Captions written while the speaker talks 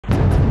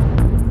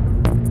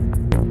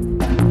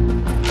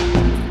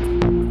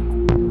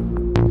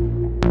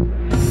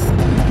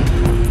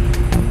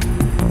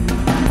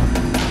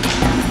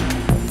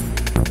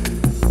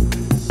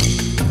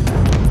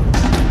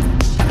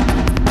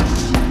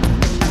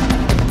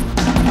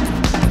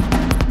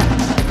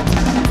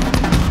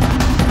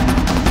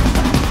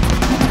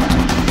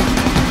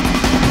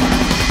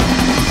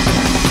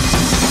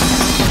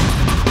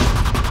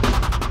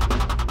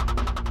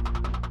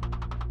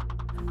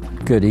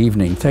Good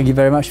evening. Thank you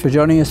very much for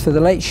joining us for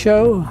The Late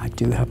Show. I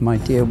do have my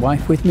dear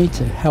wife with me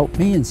to help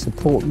me and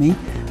support me.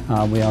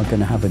 We are going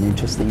to have an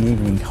interesting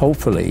evening,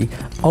 hopefully,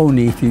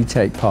 only if you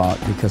take part,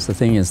 because the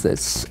thing is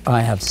that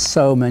I have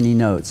so many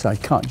notes, I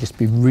can't just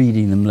be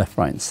reading them left,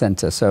 right and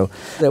centre. So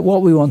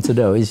what we want to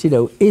know is,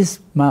 is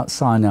Mount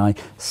Sinai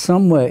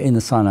somewhere in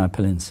the Sinai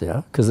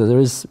Peninsula, because there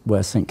is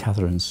where St.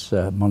 Catherine's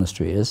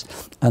monastery is,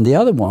 and the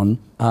other one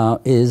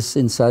is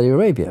in Saudi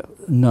Arabia,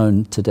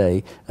 known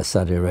today as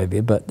Saudi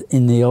Arabia, but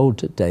in the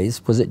old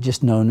days, was it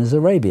just known as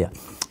Arabia?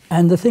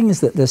 And the thing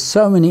is that there's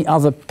so many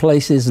other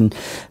places and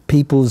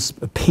people's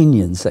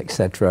opinions,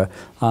 etc.,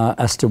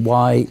 as to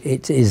why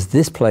it is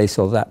this place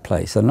or that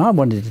place. And I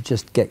wanted to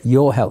just get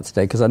your help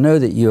today, because I know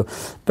that you're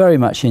very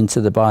much into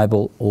the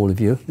Bible, all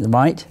of you,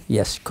 right?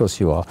 Yes, of course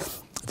you are.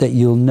 That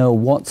you'll know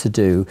what to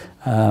do,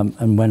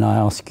 and when I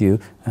ask you,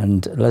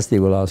 and Leslie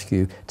will ask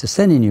you, to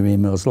send in your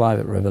emails live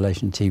at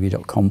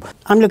revelationtv.com.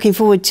 I'm looking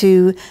forward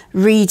to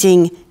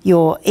reading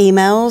your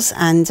emails,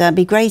 and it'd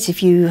be great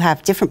if you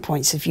have different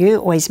points of view. It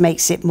always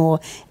makes it more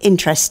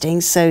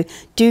interesting. So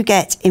do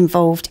get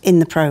involved in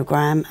the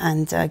programme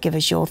and give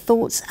us your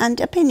thoughts and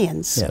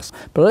opinions. Yes,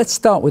 but let's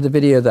start with a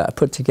video that I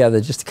put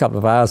together just a couple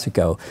of hours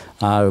ago,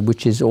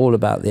 which is all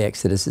about the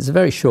Exodus. It's a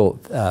very short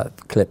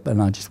clip,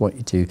 and I just want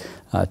you to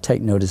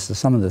take notice of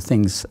some of the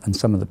things and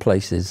some of the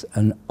places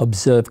and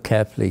observe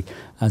carefully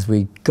as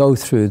we go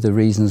through the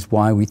reasons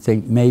why we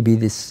think maybe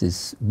this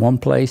is one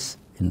place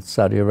in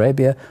Saudi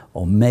Arabia,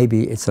 or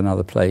maybe it's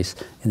another place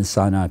in the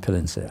Sinai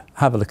Peninsula.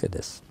 Have a look at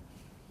this.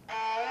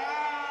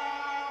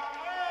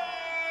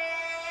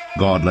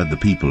 God led the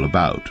people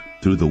about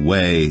through the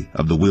way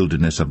of the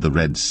wilderness of the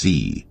Red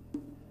Sea,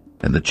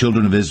 and the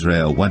children of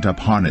Israel went up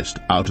harnessed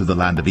out of the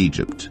land of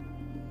Egypt.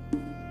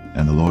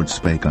 And the Lord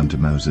spake unto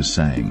Moses,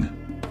 saying,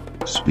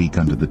 Speak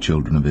unto the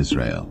children of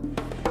Israel,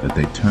 that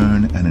they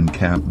turn and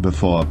encamp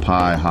before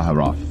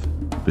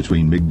Pi-hahiroth,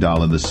 between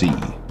Migdal and the sea.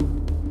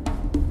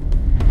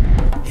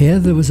 Here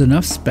there was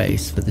enough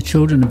space for the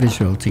children of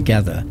Israel to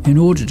gather in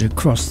order to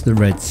cross the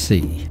Red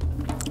Sea.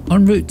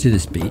 En route to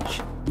this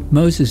beach,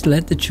 Moses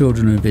led the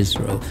children of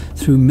Israel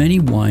through many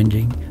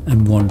winding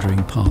and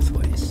wandering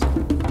pathways.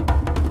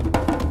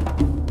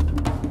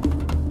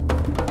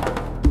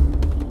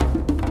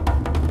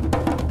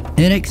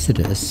 In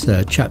Exodus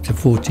chapter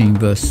 14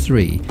 verse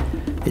 3,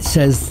 it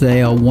says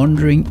they are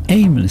wandering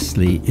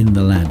aimlessly in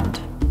the land.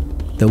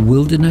 The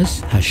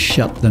wilderness has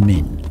shut them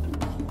in.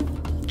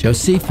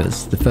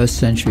 Josephus, the first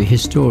century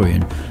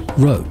historian,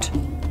 wrote,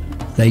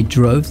 they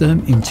drove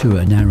them into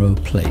a narrow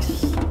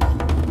place.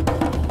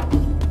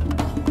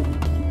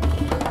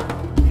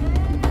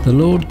 The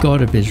Lord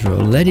God of Israel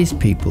led his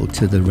people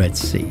to the Red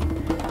Sea,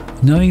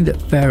 knowing that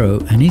Pharaoh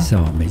and his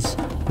armies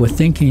were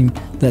thinking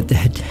that they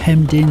had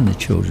hemmed in the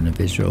children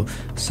of Israel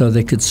so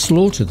they could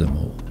slaughter them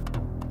all.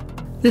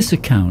 This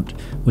account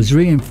was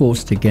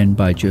reinforced again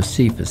by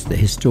Josephus, the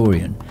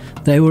historian.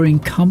 They were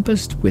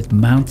encompassed with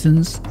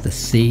mountains, the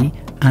sea,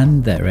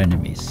 and their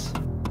enemies.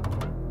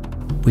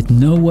 With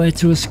nowhere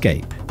to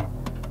escape,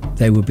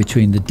 they were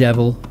between the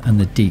devil and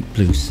the deep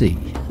blue sea.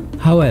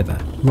 However,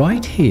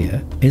 right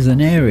here is an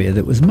area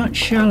that was much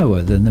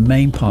shallower than the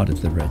main part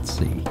of the Red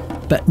Sea.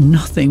 But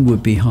nothing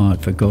would be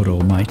hard for God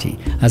Almighty,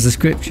 as the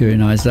scripture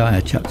in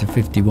Isaiah chapter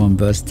 51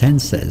 verse 10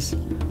 says,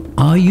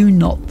 Are you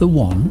not the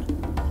one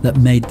that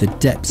made the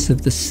depths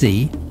of the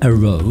sea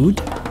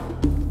erode?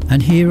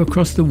 And here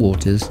across the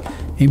waters,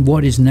 in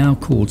what is now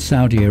called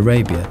Saudi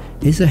Arabia,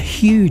 is a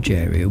huge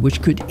area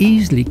which could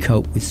easily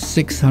cope with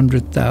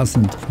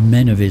 600,000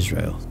 men of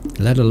Israel,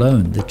 let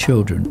alone the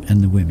children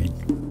and the women.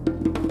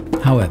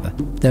 However,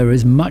 there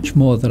is much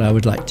more that I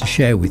would like to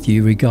share with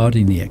you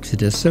regarding the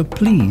Exodus, so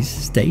please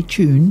stay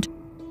tuned.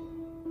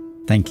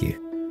 Thank you.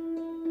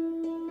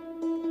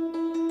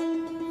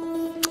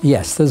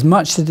 Yes, there's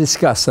much to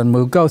discuss, and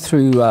we'll go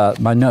through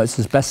my notes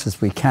as best as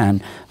we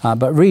can.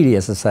 But really,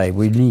 as I say,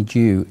 we need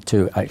you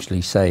to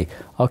actually say,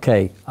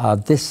 okay, I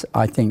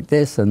think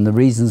this, and the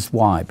reasons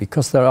why,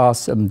 because there are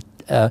some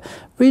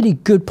really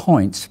good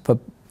points for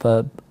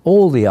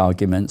all the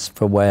arguments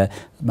for where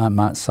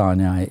Mount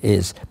Sinai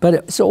is. But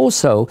it's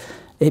also,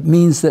 it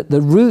means that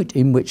the route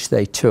in which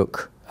they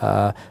took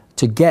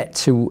to get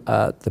to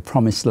the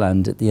promised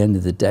land at the end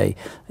of the day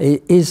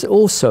is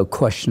also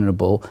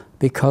questionable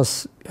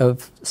because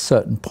of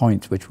certain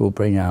points which we'll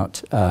bring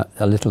out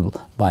a little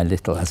by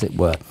little, as it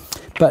were.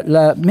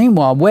 But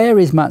meanwhile, where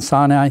is Mount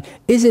Sinai?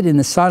 Is it in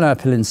the Sinai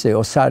Peninsula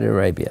or Saudi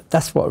Arabia?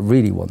 That's what I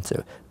really want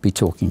to be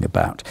talking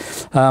about.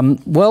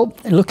 Well,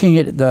 looking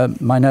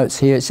at my notes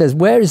here, it says,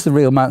 where is the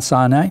real Mount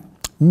Sinai?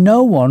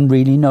 No one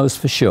really knows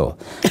for sure.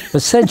 For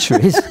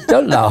centuries,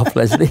 don't laugh,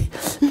 Leslie.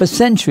 For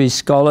centuries,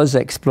 scholars,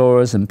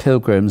 explorers, and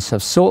pilgrims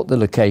have sought the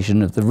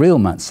location of the real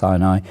Mount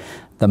Sinai,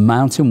 the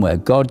mountain where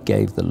God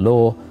gave the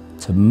law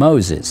to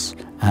Moses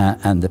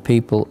and the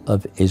people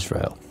of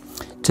Israel.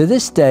 To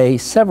this day,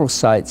 several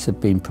sites have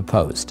been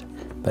proposed,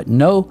 but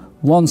no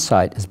one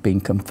site has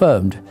been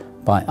confirmed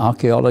by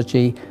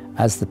archaeology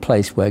as the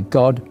place where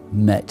God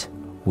met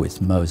with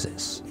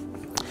Moses.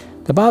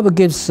 The Bible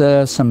gives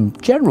some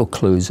general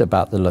clues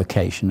about the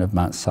location of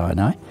Mount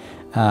Sinai.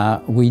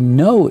 We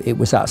know it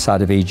was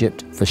outside of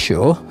Egypt for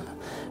sure,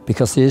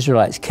 because the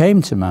Israelites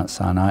came to Mount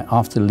Sinai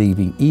after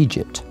leaving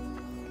Egypt.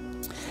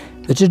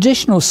 The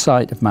traditional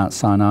site of Mount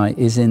Sinai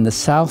is in the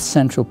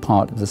south-central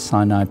part of the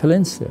Sinai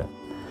Peninsula,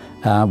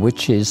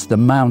 which is the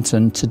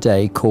mountain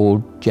today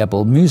called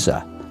Jebel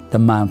Musa, the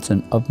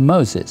mountain of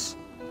Moses.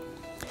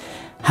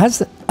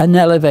 Has an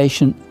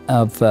elevation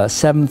of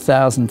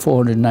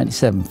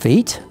 7,497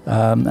 feet,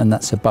 and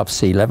that's above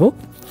sea level.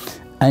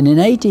 And in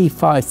AD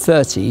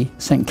 530,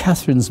 St.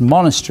 Catherine's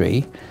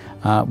Monastery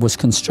was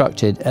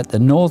constructed at the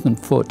northern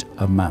foot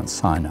of Mount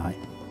Sinai.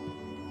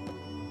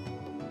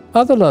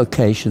 Other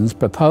locations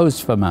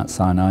proposed for Mount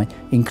Sinai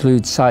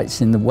include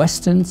sites in the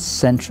western,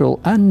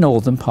 central and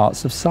northern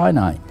parts of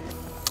Sinai.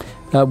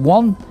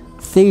 One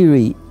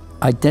theory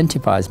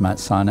identifies Mount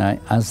Sinai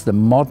as the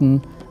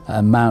modern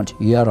Mount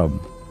Yerum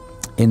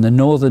in the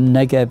northern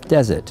Negev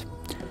desert.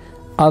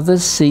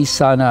 Others see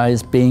Sinai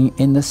as being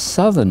in the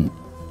southern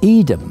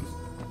Edom.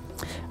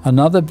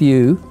 Another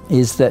view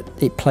is that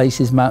it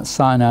places Mount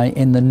Sinai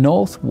in the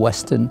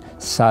northwestern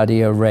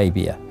Saudi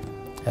Arabia,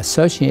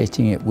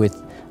 associating it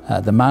with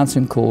the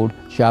mountain called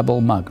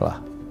Jabal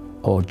Magla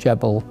or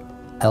Jebel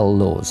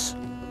el-Lawz.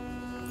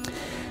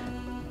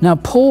 Now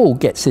Paul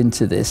gets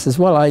into this as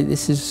well.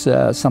 This is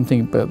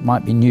something that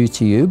might be new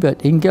to you,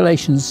 but in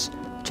Galatians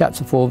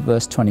chapter 4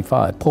 verse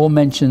 25, Paul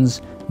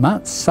mentions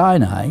Mount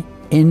Sinai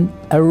in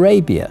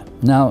Arabia.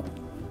 Now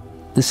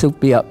this will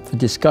be up for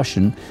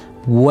discussion.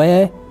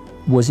 Where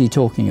was he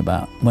talking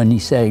about when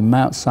he's saying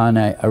Mount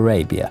Sinai,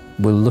 Arabia?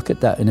 We'll look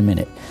at that in a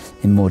minute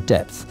in more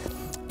depth.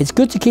 It's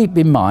good to keep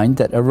in mind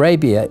that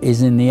Arabia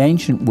is in the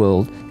ancient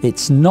world.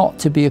 It's not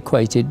to be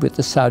equated with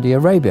the Saudi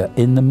Arabia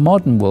in the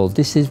modern world.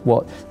 This is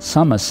what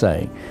some are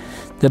saying.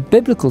 The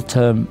biblical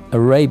term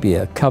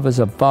Arabia covers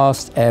a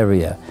vast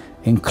area,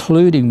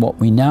 including what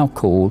we now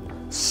call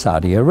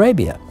Saudi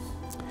Arabia.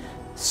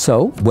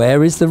 So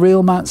where is the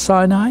real Mount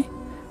Sinai?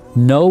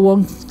 No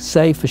one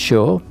say for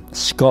sure.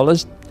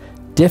 Scholars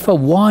differ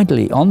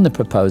widely on the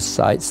proposed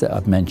sites that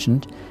I've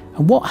mentioned,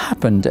 and what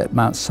happened at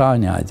Mount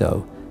Sinai,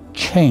 though,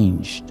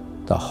 changed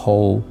the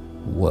whole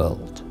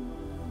world.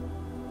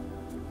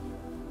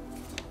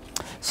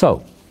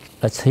 So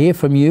let's hear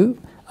from you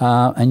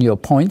and your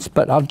points,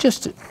 but I'll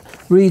just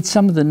read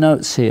some of the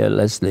notes here,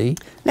 Lesley.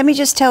 Let me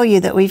just tell you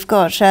that we've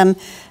got a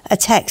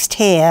text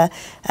here.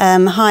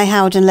 Hi,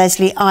 Howard and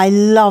Lesley. I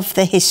love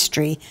the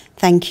history.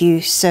 Thank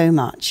you so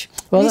much.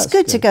 Well, it's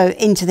good to go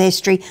into the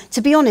history.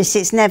 To be honest,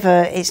 it's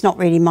not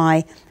really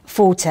my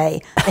forte,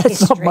 the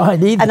It's not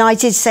mine either. And I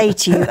did say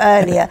to you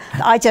earlier,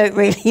 I don't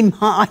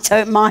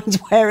mind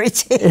where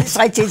it is.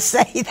 I did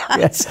say that.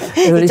 Yes.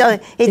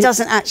 It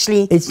doesn't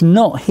actually. It's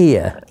not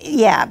here.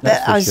 Yeah,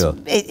 but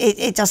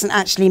it doesn't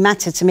actually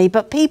matter to me.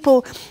 But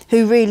people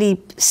who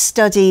really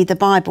study the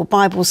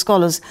Bible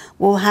scholars,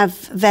 will have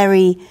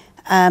very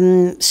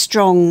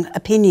strong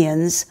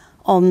opinions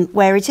on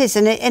where it is,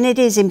 and it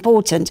is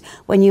important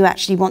when you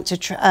actually want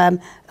to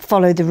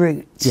follow the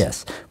route.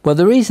 Yes. Well,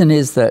 the reason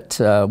is that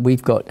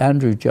we've got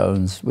Andrew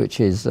Jones, which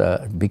is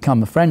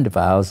become a friend of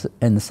ours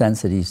in the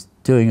sense that he's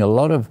doing a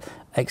lot of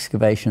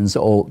excavations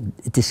or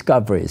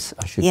discoveries,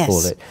 I should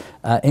call it,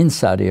 in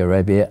Saudi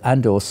Arabia,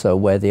 and also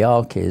where the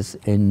Ark is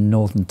in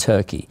northern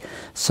Turkey.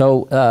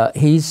 So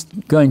he's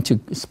going to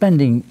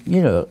spending,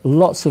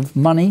 lots of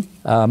money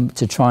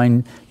to try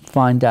and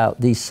find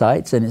out these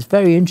sites, and it's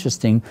very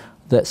interesting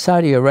that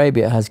Saudi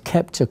Arabia has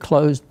kept a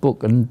closed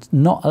book and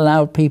not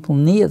allowed people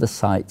near the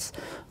sites.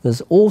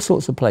 There's all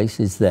sorts of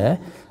places there.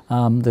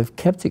 They've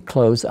kept it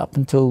closed up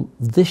until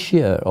this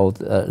year, or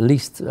at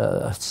least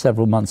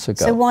several months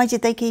ago. So why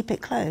did they keep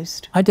it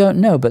closed? I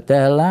don't know, but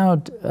they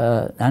allowed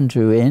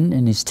Andrew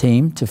in his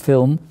team to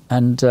film,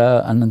 and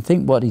I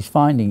think what he's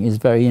finding is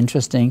very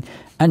interesting,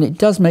 and it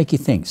does make you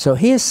think. So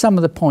here's some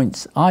of the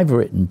points I've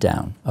written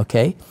down,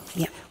 okay?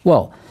 Yeah.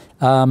 Well,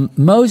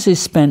 Moses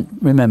spent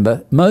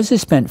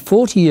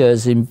 40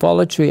 years in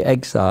voluntary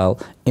exile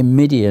in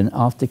Midian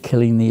after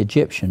killing the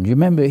Egyptian. You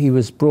remember he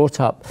was brought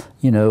up,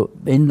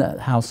 in the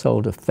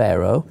household of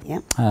Pharaoh,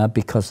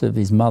 because of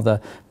his mother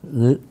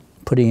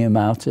putting him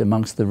out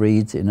amongst the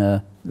reeds in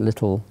a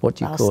little, what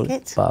do you call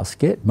it?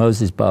 Basket.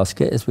 Moses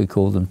basket, as we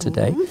call them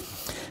today.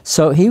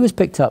 So he was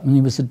picked up and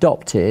he was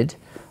adopted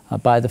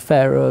by the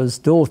Pharaoh's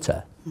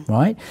daughter,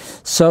 right?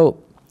 So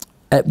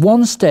at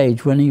one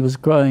stage when he was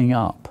growing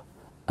up,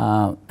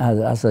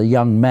 as a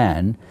young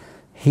man,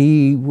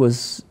 he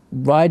was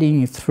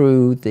riding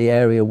through the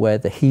area where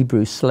the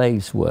Hebrew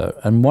slaves were,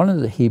 and one of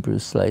the Hebrew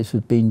slaves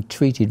was being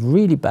treated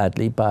really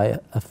badly by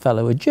a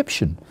fellow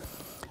Egyptian.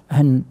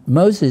 And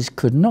Moses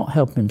could not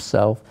help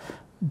himself,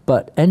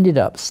 but ended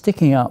up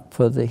sticking up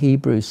for the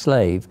Hebrew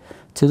slave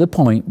to the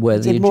point where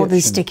the Egyptian... more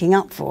than sticking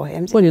up for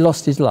him. Well, he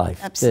lost his life,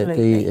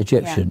 the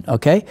Egyptian,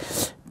 okay?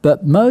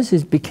 But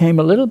Moses became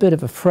a little bit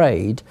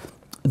afraid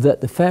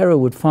that the Pharaoh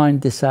would find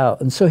this out,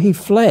 and so he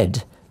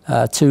fled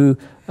to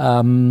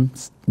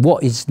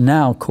what is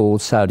now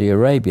called Saudi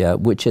Arabia,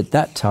 which at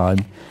that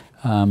time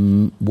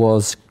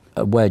was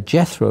where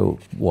Jethro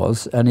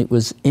was, and it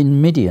was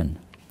in Midian.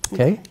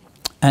 Okay?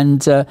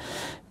 And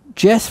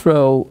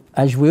Jethro,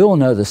 as we all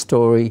know the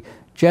story,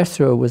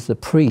 Jethro was the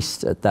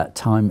priest at that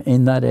time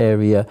in that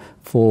area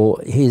for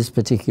his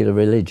particular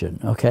religion,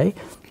 okay?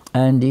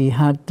 And he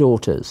had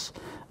daughters.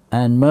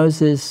 And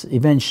Moses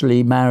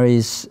eventually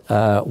marries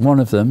one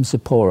of them,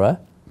 Zipporah.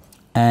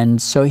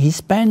 And so he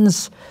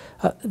spends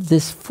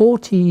this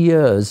 40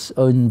 years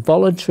in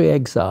voluntary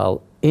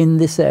exile in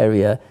this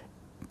area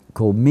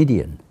called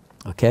Midian,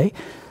 okay?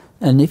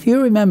 And if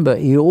you remember,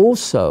 he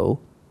also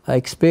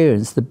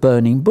experienced the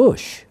burning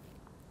bush.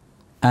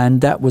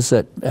 And that was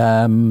at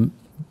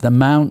the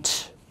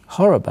Mount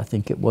Horeb, I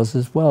think it was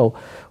as well,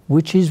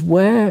 which is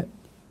where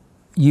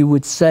you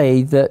would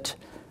say that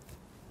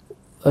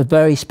a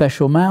very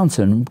special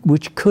mountain,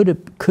 which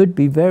could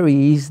be very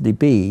easily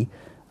be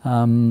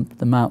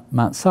the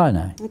Mount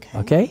Sinai.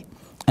 Okay?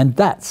 And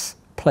that's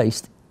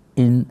placed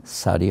in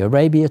Saudi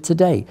Arabia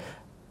today.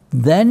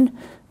 Then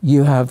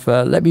you have,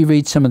 let me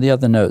read some of the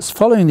other notes.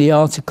 Following the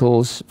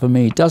articles, for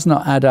me, does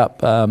not add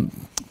up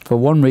for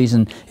one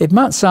reason. If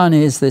Mount Sinai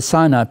is the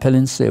Sinai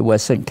Peninsula where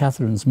St.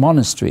 Catherine's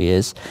Monastery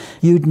is,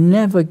 you'd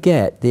never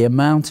get the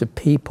amount of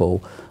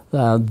people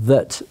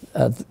that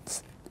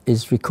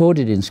is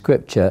recorded in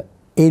Scripture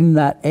in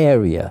that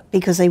area.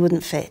 Because they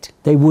wouldn't fit.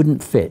 They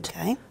wouldn't fit.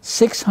 Okay.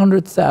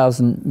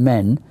 600,000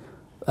 men,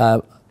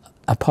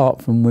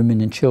 apart from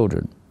women and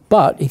children.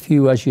 But if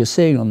you, as you're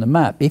seeing on the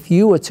map, if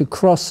you were to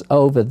cross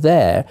over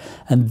there,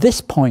 and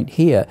this point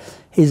here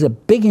is a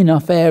big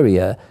enough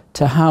area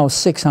to house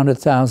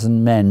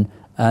 600,000 men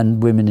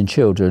and women and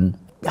children,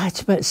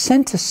 it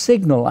sent a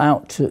signal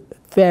out to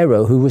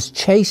Pharaoh, who was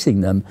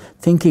chasing them,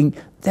 thinking,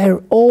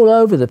 they're all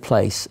over the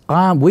place.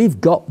 We've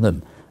got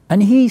them.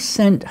 And he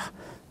sent,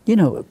 you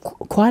know,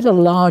 quite a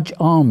large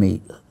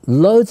army,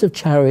 loads of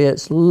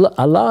chariots, a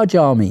large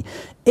army.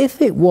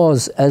 If it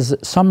was, as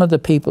some of the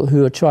people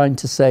who are trying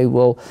to say,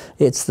 well,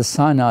 it's the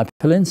Sinai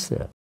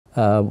Peninsula,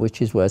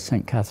 which is where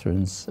St.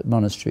 Catherine's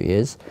Monastery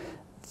is,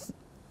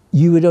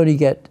 you would only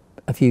get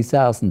a few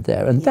thousand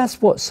there. And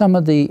that's what some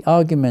of the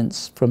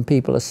arguments from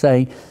people are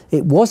saying.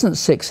 It wasn't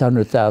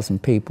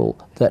 600,000 people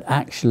that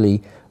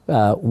actually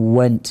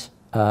went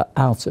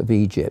out of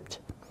Egypt.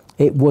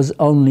 It was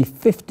only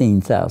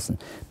 15,000.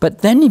 But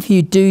then if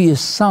you do your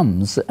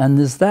sums, and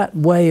there's that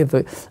way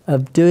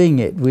of doing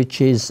it,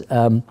 which is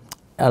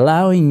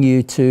allowing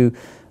you to,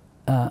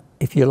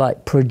 if you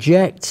like,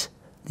 project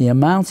the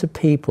amount of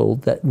people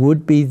that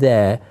would be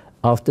there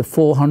after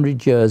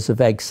 400 years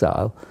of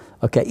exile.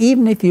 Okay,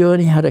 even if you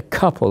only had a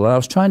couple, and I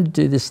was trying to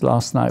do this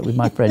last night with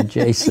my friend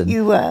Jason.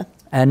 You were.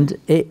 And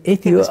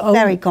if it was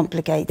very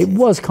complicated. It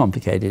was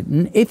complicated.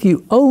 And if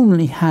you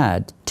only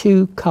had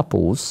 2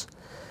 couples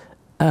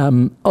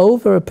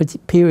over a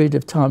period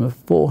of time of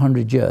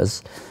 400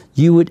 years,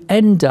 you would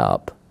end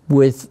up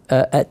with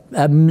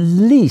at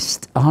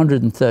least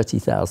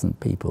 130,000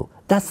 people.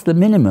 That's the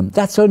minimum.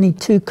 That's only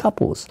 2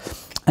 couples.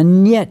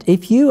 And yet,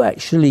 if you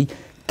actually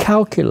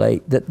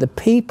calculate that the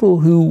people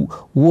who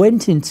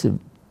went into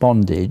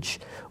bondage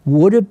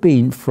would have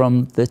been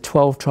from the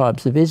 12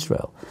 tribes of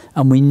Israel.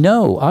 And we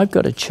know, I've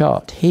got a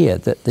chart here,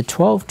 that the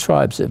 12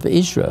 tribes of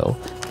Israel,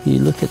 if you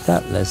look at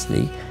that,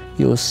 Leslie,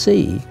 you'll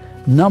see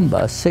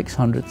number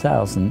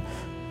 600,000.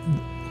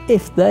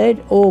 If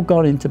they'd all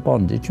gone into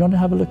bondage, you want to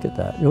have a look at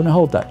that? You want to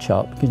hold that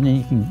chart, because then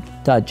you can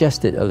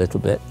digest it a little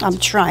bit. I'm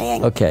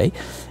trying. Okay.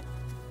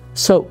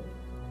 So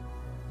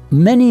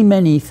many,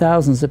 many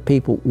thousands of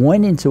people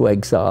went into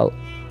exile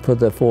for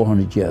the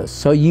 400 years.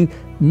 So you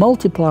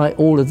multiply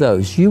all of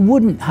those, you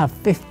wouldn't have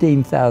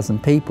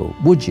 15,000 people,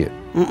 would you?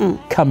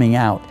 Coming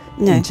out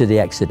into the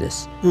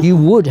Exodus. You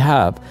would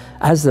have,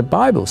 as the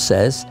Bible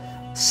says,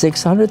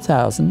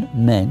 600,000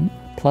 men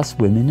plus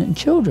women and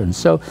children.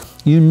 So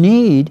you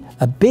need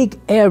a big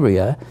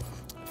area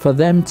for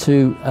them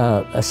to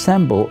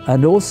assemble.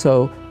 And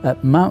also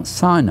at Mount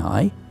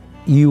Sinai,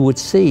 you would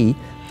see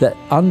that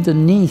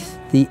underneath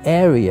the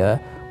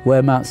area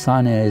where Mount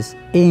Sinai is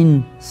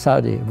in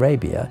Saudi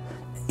Arabia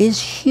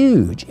is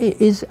huge.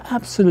 It is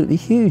absolutely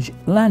huge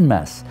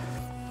landmass.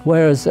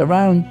 Whereas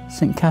around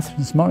St.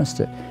 Catherine's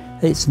Monastery,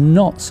 it's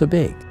not so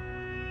big.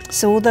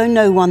 So although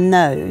no one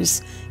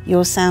knows,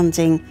 you're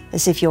sounding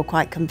as if you're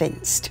quite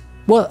convinced.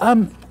 Well,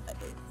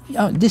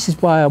 this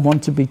is why I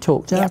want to be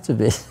talked out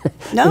of it.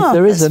 No, if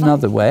there is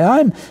another way.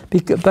 I'm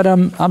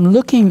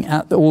looking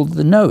at all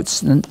the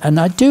notes, and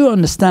I do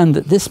understand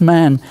that this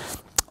man,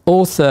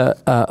 author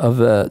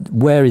of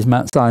Where is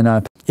Mount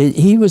Sinai,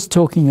 he was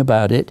talking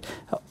about it.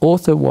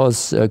 Author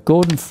was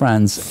Gordon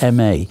Franz,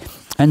 M.A.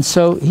 And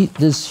so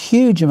there's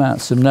huge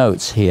amounts of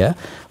notes here,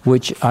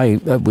 which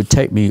would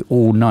take me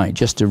all night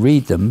just to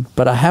read them.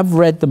 But I have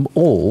read them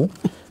all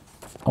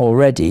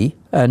already,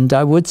 and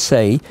I would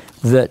say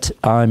that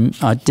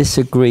I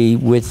disagree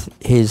with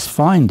his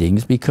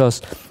findings,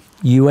 because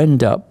you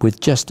end up with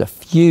just a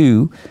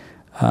few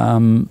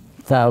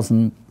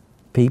thousand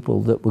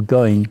people that were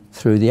going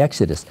through the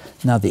Exodus.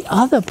 Now, the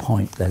other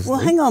point, Lesley... Well,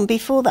 hang on,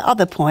 before the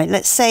other point,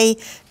 let's say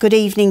good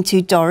evening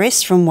to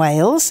Doris from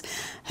Wales,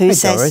 who Hey,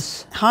 says,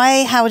 Doris.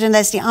 "Hi, Howard and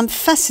Lesley, I'm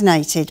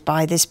fascinated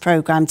by this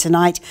programme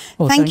tonight.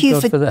 Well, thank you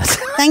God for that.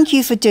 Thank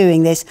you for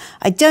doing this.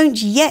 I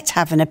don't yet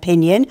have an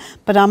opinion,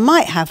 but I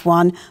might have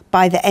one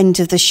by the end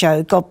of the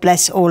show. God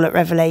bless all at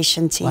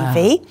Revelation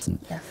TV."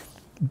 Wow.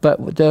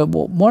 But there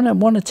were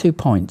one or 2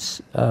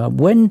 points.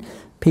 When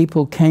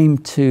people came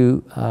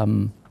to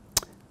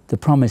the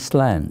Promised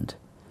Land,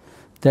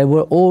 there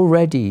were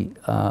already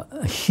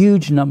a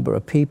huge number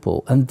of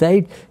people, and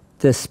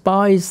the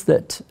spies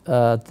that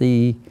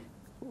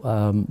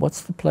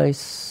what's the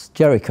place?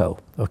 Jericho,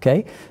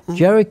 okay?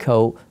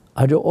 Jericho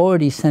had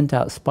already sent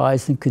out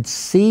spies and could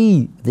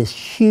see this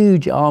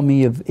huge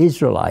army of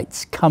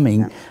Israelites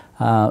coming,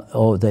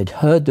 or they'd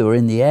heard they were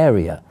in the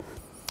area,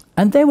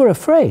 and they were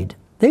afraid.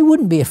 They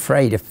wouldn't be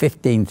afraid of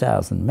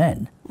 15,000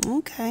 men.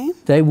 Okay.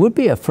 They would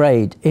be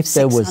afraid if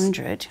there was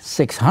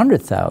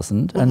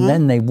 600,000, and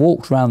then they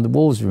walked around the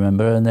walls,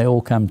 remember, and they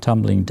all come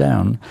tumbling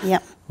down.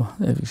 Yep.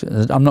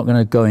 I'm not going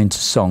to go into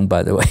song,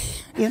 by the way.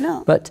 You're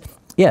not. But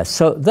yeah,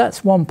 so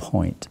that's one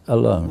point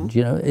alone.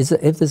 You know,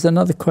 if there's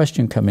another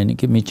question coming, it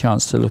give me a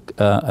chance to look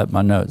at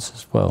my notes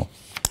as well.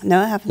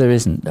 No, I haven't. There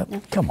isn't. No.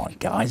 Come on,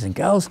 guys and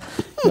girls.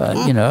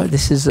 You know,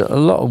 this is a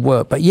lot of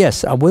work. But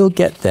yes, I will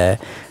get there.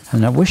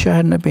 And I wish I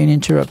hadn't been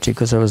interrupted,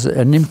 because there was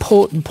an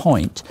important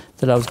point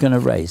that I was going to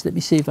raise. Let me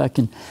see if I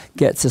can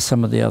get to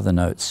some of the other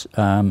notes.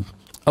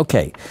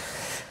 Okay.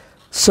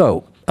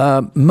 So,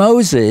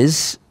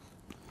 Moses,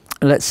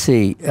 let's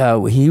see.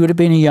 He would have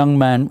been a young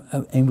man.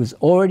 He was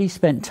already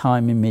spent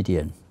time in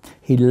Midian.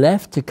 He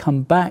left to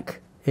come back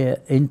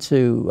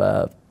into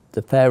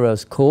the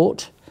Pharaoh's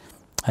court.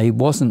 He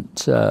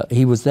wasn't.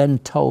 He was then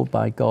told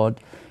by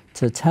God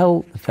to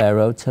tell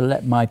Pharaoh to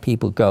let my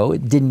people go.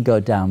 It didn't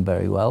go down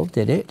very well,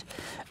 did it?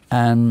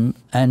 And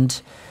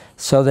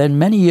so then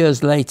many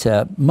years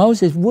later,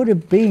 Moses would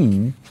have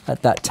been,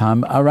 at that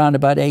time, around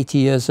about 80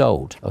 years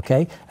old,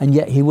 okay? And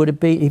yet he would have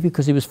been,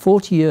 because he was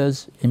 40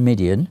 years in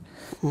Midian,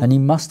 and he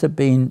must have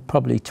been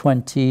probably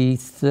 20,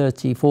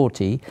 30,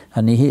 40,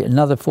 and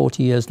another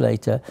 40 years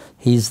later,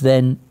 he's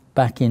then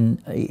back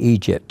in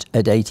Egypt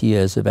at 80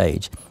 years of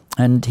age.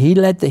 And he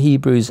led the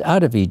Hebrews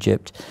out of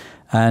Egypt.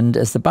 And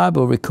as the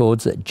Bible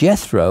records, that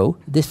Jethro,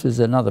 this was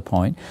another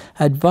point,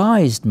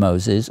 advised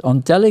Moses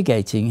on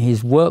delegating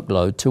his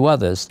workload to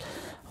others,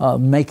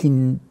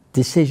 making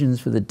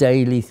decisions for the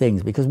daily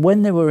things. Because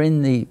when they were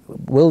in the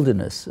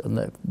wilderness and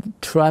they're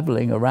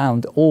traveling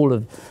around all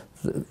of,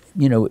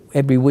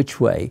 every which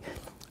way,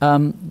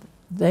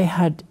 they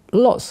had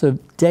lots of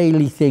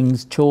daily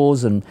things,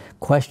 chores and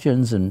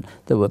questions, and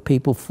there were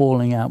people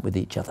falling out with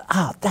each other.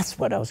 That's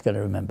what I was going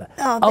to remember.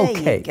 Oh,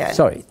 there you go.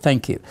 Sorry,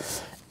 thank you.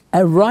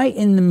 Right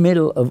in the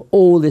middle of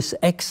all this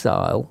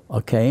exile,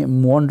 okay,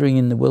 and wandering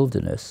in the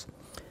wilderness,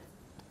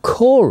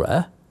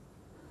 Korah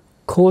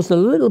caused a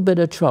little bit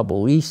of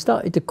trouble. He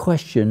started to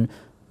question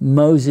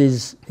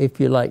Moses', if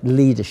you like,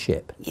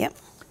 leadership. Yep.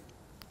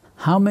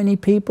 How many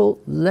people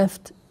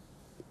left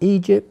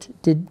Egypt,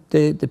 did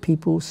the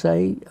people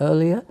say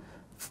earlier?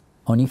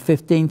 Only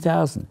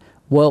 15,000.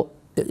 Well,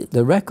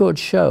 the record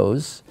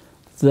shows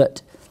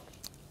that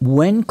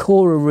when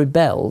Korah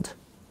rebelled,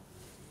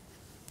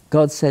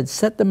 God said,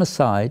 set them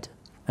aside,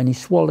 and he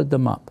swallowed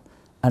them up.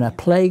 And a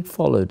plague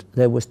followed.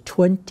 There was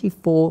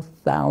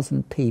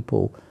 24,000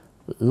 people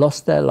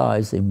lost their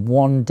lives in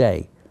one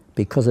day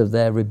because of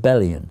their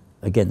rebellion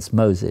against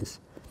Moses.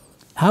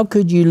 How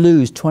could you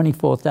lose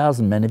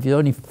 24,000 men if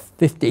only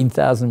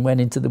 15,000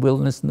 went into the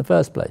wilderness in the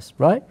first place,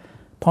 right?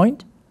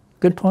 Point?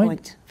 Good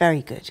point?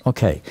 Very good.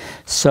 Okay,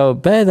 so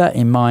bear that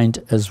in mind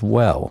as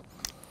well.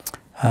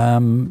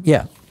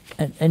 Yeah.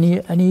 Any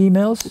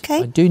emails?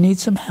 Okay. I do need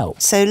some help.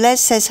 So Les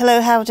says,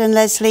 hello, Howard and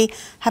Lesley.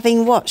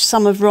 Having watched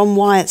some of Ron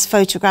Wyatt's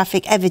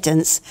photographic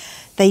evidence,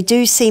 they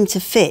do seem to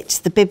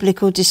fit the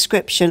biblical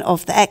description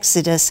of the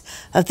exodus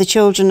of the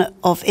children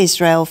of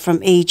Israel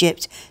from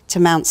Egypt to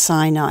Mount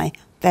Sinai.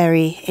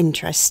 Very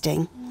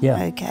interesting.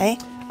 Yeah. Okay.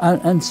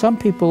 And some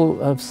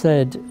people have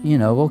said,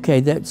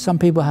 okay, that some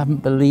people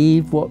haven't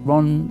believed what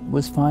Ron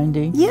was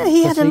finding. Yeah,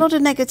 he had a lot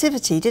of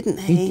negativity, didn't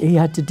he? He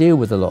had to deal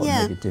with a lot of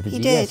negativity. He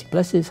did. Yes,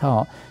 bless his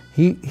heart.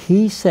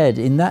 He said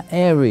in that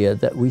area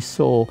that we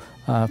saw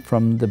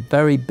from the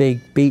very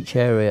big beach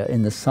area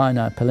in the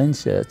Sinai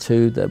Peninsula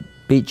to the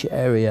beach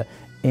area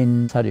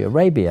in Saudi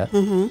Arabia,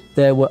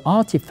 there were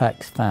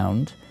artifacts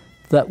found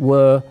that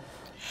were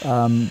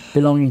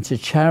belonging to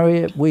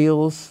chariot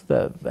wheels,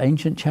 the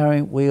ancient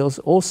chariot wheels,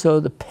 also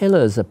the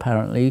pillars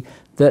apparently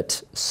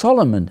that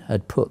Solomon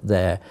had put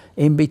there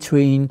in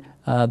between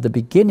the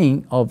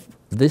beginning of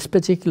this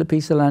particular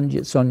piece of land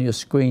that's on your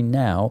screen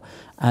now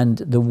and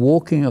the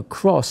walking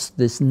across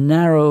this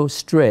narrow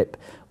strip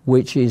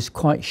which is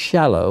quite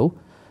shallow.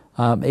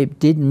 It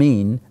did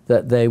mean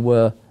that they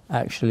were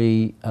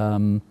actually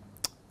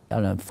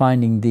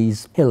finding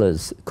these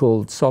pillars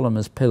called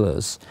Solomon's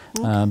pillars.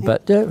 Okay.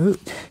 But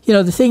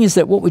the thing is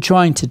that what we're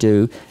trying to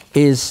do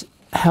is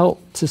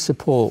help to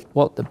support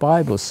what the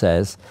Bible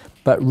says,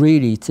 but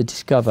really to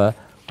discover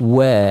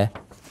where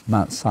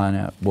Mount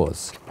Sinai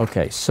was.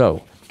 Okay,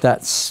 so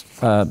that's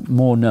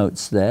more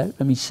notes there.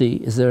 Let me see.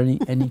 Is there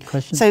any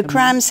questions? So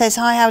Cram says,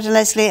 hi, Howard and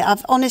Lesley.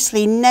 I've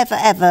honestly never,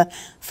 ever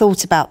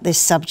thought about this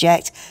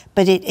subject,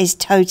 but it is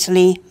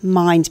totally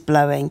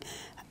mind-blowing.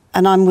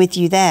 And I'm with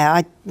you there.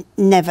 I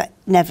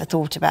never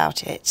thought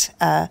about it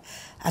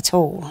at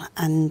all.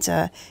 And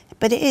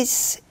but it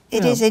is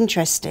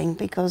interesting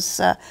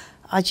because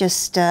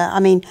I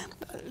mean,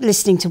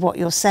 listening to what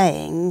you're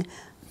saying,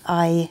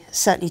 I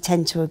certainly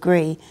tend to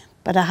agree,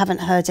 but I haven't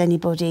heard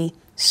anybody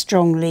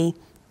strongly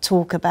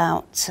talk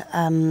about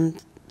the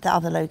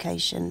other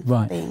location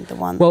being the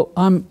one. Well,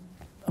 I'm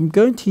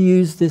going to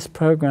use this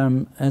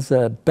program as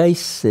a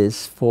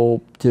basis for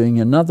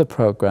doing another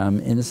program.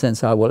 In a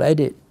sense, I will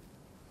edit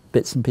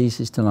bits and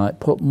pieces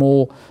tonight, put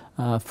more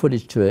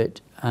footage to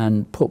it,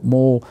 and put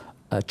more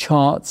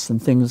charts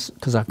and things,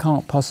 because I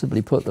can't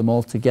possibly put them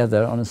all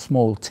together on a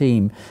small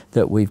team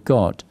that we've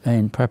got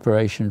in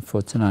preparation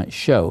for tonight's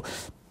show.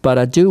 But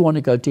I do want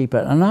to go deeper,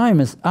 and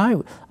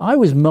I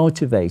was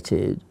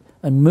motivated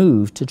and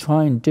moved to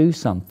try and do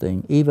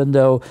something, even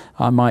though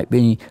I might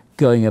be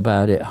going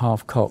about it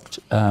half-cocked,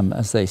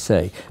 as they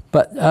say.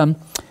 But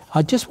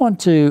I just want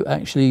to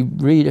actually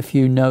read a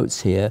few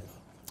notes here,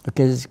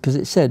 because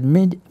it said,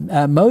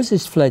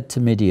 Moses fled to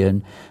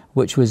Midian,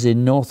 which was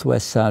in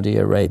northwest Saudi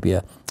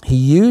Arabia. He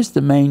used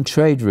the main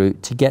trade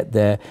route to get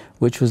there,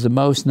 which was the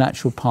most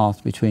natural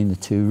path between the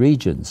two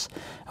regions.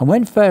 And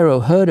when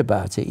Pharaoh heard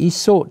about it, he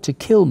sought to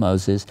kill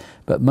Moses,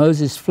 but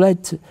Moses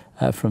fled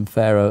from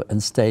Pharaoh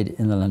and stayed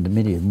in the land of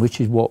Midian,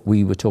 which is what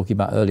we were talking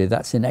about earlier.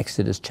 That's in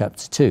Exodus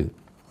chapter 2.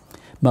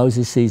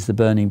 Moses sees the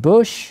burning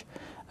bush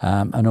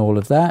and all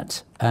of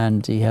that,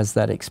 and he has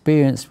that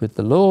experience with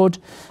the Lord,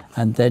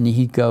 and then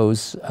he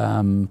goes,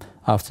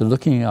 after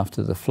looking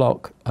after the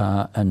flock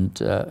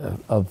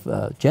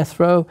of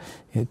Jethro,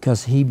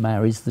 because he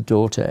marries the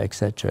daughter,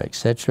 etc.,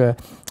 etc.,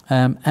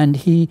 and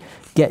he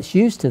gets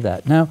used to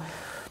that. Now,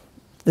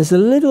 there's a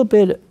little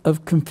bit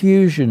of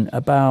confusion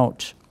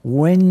about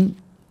when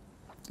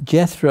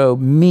Jethro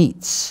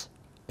meets.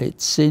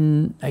 It's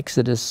in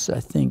Exodus, I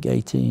think,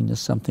 18 or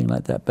something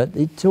like that, but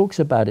it talks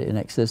about it in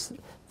Exodus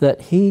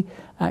that he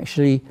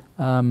actually,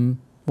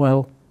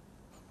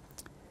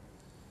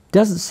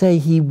 doesn't say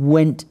he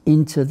went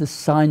into the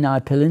Sinai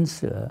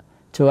Peninsula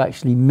to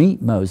actually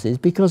meet Moses,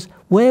 because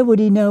where would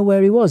he know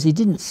where he was? He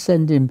didn't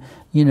send him,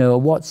 a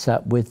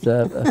WhatsApp with,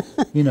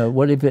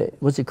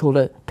 what's it called,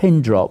 a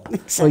pin drop.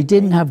 Exactly. Or he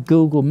didn't have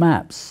Google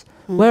Maps.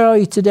 Where are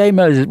you today,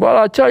 Moses? Well,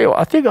 I'll tell you what,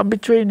 I think I'm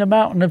between the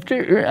mountain of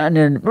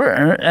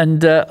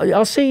and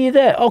I'll see you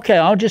there. Okay,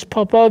 I'll just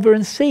pop over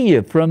and see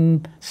you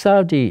from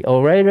Saudi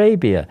or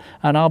Arabia,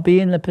 and I'll be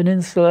in the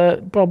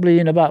peninsula probably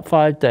in about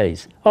 5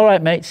 days. All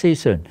right, mate, see you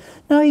soon.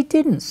 No, he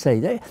didn't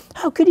say that.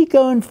 How could he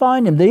go and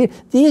find him? The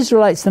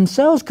Israelites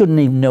themselves couldn't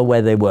even know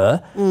where they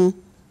were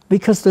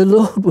because the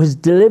Lord was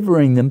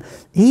delivering them.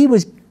 He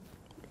was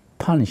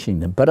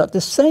punishing them. But at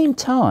the same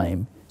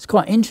time, it's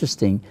quite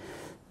interesting,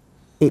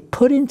 it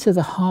put into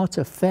the heart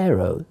of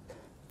Pharaoh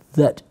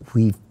that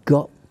we've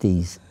got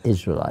these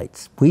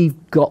Israelites, we've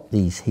got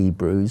these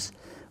Hebrews,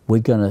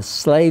 we're going to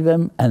slay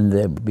them and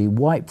they'll be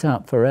wiped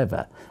out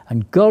forever.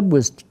 And God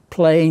was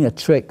playing a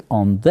trick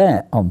on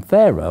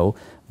Pharaoh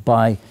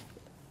by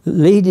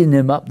leading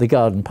him up the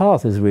garden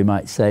path, as we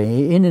might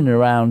say, in and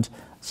around.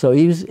 So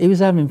he was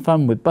having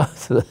fun with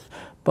both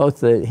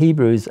the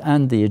Hebrews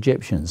and the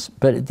Egyptians.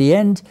 But at the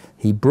end,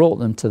 he brought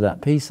them to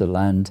that piece of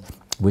land,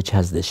 which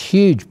has this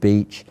huge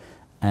beach.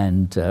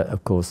 And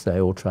of course, they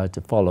all tried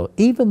to follow.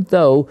 Even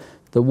though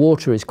the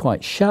water is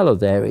quite shallow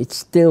there, it's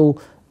still,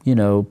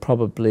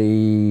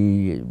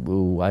 probably,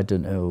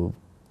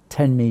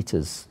 10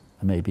 meters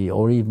maybe,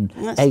 or even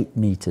 8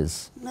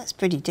 meters. That's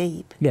pretty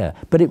deep. Yeah,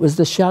 but it was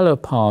the shallow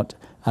part,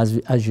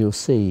 as you'll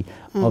see,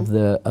 of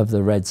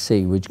the Red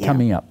Sea, which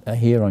coming up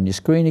here on your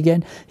screen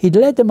again. He'd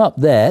led them up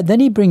there,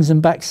 then he brings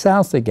them back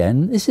south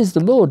again. This is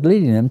the Lord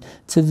leading them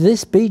to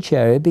this beach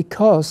area,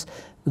 because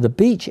the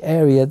beach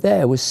area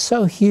there was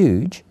so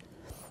huge,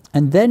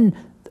 and then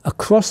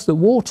across the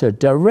water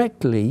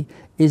directly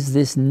is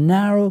this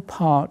narrow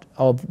part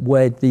of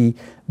where the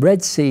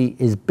Red Sea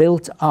is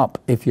built up,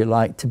 if you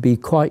like, to be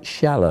quite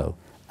shallow,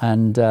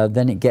 and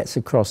then it gets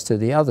across to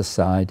the other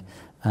side,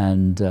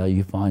 and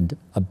you find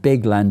a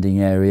big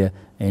landing area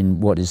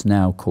in what is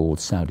now called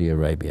Saudi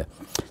Arabia.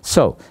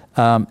 So,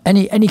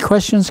 any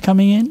questions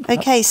coming in?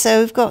 Okay, so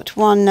we've got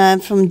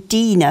one from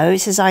Dino. It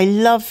says, I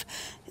love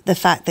the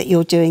fact that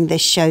you're doing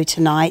this show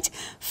tonight.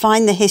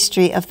 Find the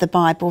history of the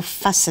Bible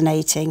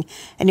fascinating,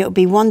 and it would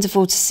be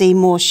wonderful to see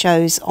more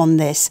shows on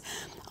this.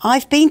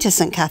 I've been to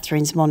St.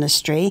 Catherine's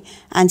Monastery,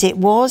 and it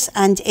was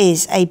and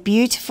is a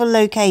beautiful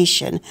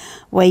location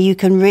where you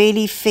can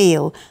really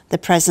feel the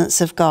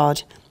presence of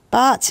God.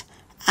 But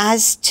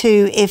as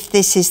to if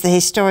this is the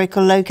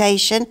historical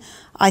location,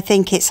 I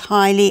think it's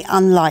highly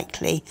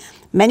unlikely.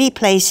 Many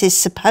places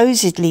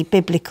supposedly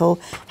biblical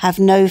have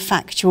no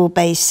factual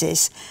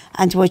basis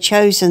and were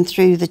chosen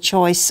through the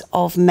choice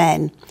of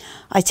men.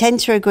 I tend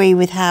to agree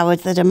with Howard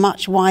that a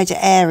much wider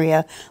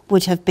area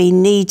would have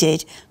been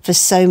needed for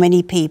so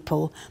many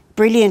people.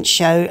 Brilliant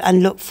show,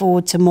 and look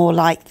forward to more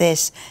like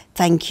this.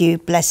 Thank you.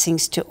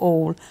 Blessings to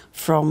all,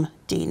 from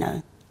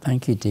Dino.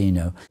 Thank you,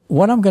 Dino.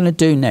 What I'm going to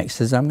do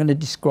next is I'm going to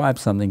describe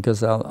something,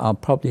 because I'll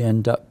probably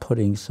end up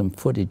putting some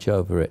footage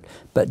over it.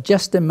 But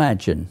just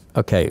imagine,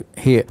 okay,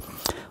 here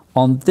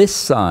on this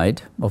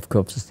side, of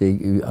course,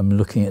 I'm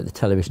looking at the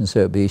television, so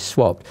it'll be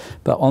swapped.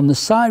 But on the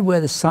side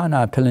where the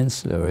Sinai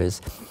Peninsula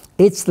is,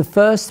 it's the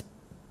first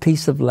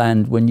piece of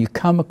land when you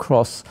come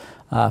across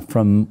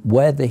from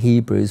where the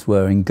Hebrews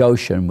were in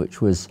Goshen, which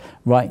was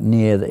right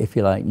near the, if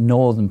you like,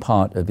 northern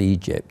part of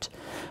Egypt.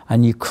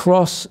 And you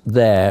cross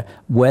there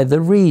where the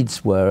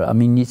reeds were. I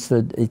mean, it's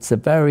a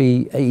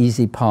very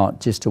easy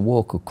part just to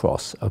walk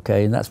across,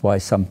 okay? And that's why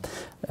some,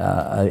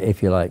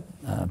 if you like,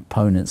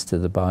 opponents to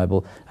the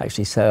Bible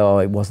actually say, oh,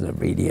 it wasn't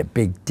really a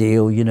big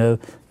deal, you know,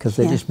 because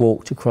they just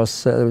walked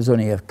across, it was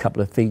only a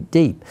couple of feet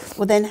deep.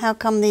 Well, then how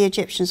come the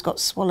Egyptians got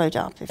swallowed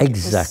up?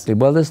 Exactly.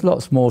 Well, there's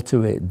lots more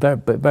to it.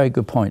 Very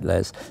good point,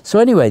 Les. So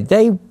anyway,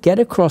 they get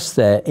across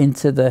there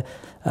into the,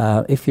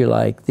 if you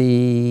like,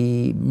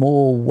 the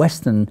more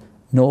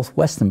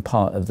northwestern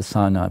part of the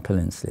Sinai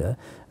Peninsula,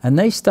 and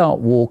they start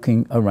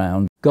walking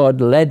around. God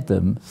led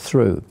them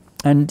through.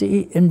 And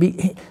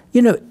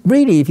you know,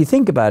 really, if you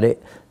think about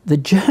it, the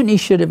journey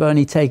should have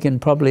only taken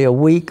probably a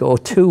week or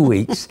 2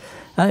 weeks.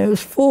 And it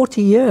was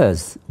 40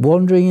 years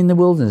wandering in the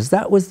wilderness.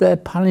 That was their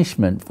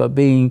punishment for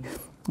being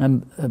a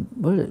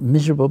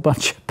miserable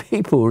bunch of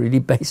people, really,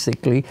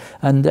 basically,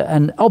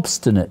 and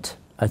obstinate,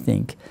 I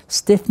think.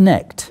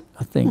 Stiff-necked,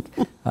 I think,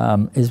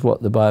 is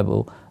what the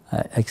Bible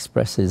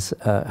expresses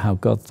how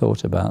God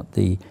thought about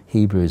the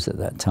Hebrews at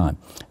that time.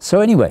 So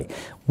anyway,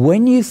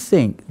 when you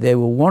think they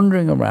were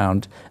wandering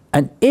around,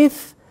 and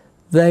if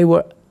they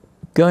were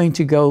going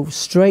to go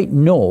straight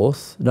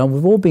north, now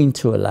we've all been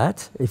to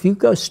Eilat, if you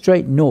go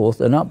straight north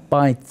and up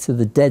to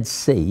the Dead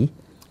Sea,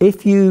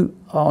 if you,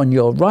 on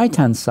your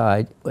right-hand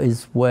side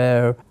is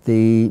where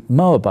the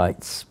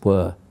Moabites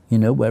were, you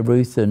know, where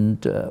Ruth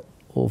and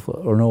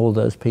all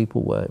those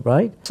people were,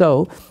 right?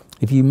 So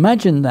if you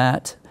imagine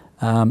that,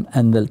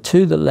 and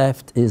to the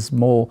left is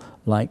more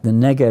like the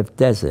Negev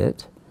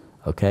desert,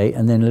 okay,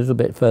 and then a little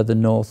bit further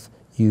north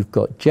you've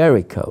got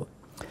Jericho.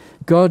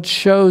 God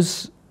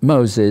shows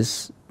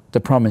Moses the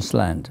promised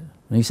land.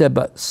 And he said,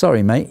 but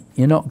sorry, mate,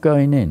 you're not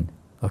going in,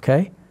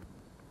 okay?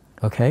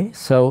 Okay,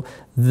 so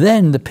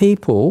then the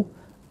people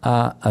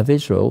of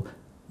Israel,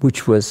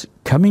 which was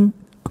coming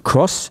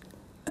across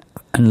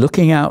and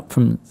looking out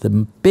from the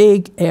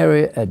big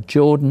area at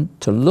Jordan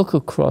to look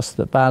across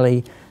the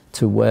valley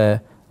to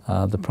where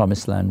the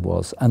promised land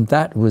was. And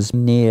that was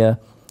near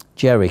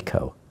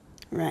Jericho.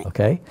 Right.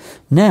 Okay?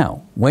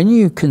 Now, when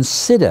you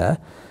consider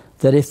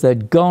that if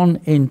they'd gone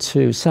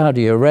into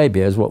Saudi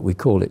Arabia, as what we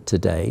call it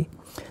today,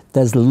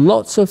 there's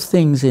lots of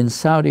things in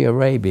Saudi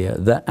Arabia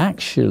that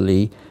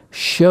actually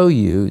show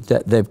you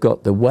that they've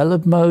got the Well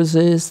of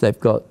Moses,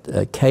 they've got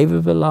a Cave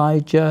of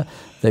Elijah,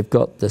 they've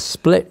got the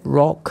Split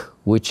Rock,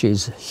 which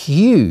is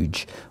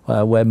huge,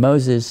 where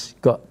Moses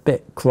got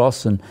bit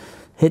cross and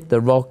hit the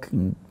rock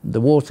and the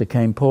water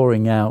came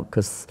pouring out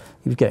because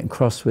he was getting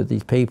cross with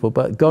these people,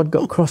 but God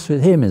got cross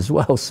with him as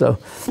well. So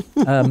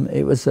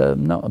it was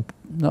not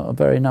a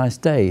very nice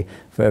day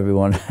for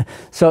everyone.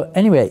 So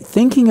anyway,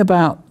 thinking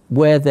about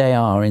where they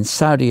are in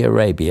Saudi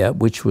Arabia,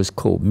 which was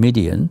called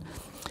Midian,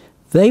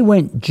 they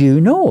went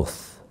due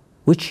north,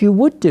 which you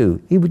would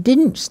do. You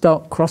didn't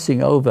start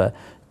crossing over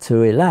to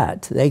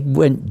Eilat. They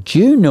went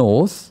due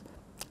north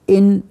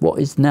in what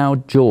is now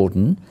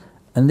Jordan,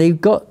 and they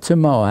got to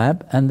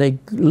Moab, and they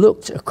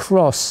looked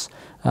across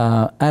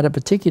at a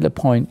particular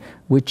point,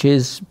 which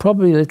is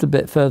probably a little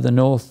bit further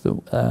north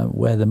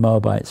where the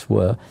Moabites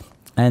were,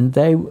 and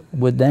they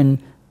were then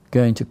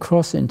going to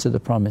cross into the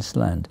promised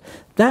land.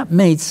 That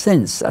made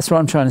sense. That's what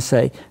I'm trying to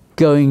say.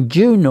 Going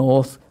due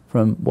north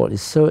from what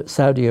is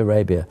Saudi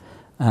Arabia,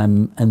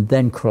 and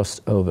then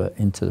crossed over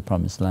into the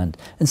promised land.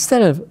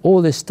 Instead of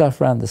all this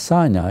stuff around the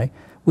Sinai,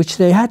 which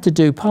they had to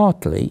do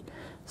partly.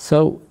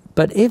 So,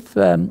 but if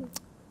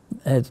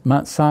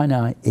Mount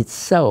Sinai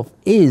itself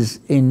is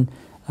in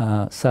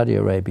Saudi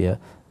Arabia,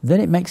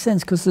 then it makes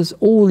sense, because there's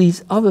all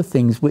these other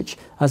things which,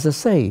 as I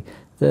say,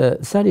 the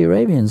Saudi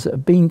Arabians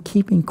have been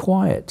keeping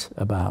quiet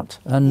about.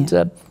 And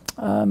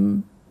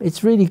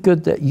it's really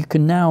good that you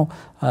can now,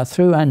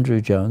 through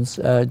Andrew Jones,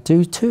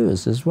 do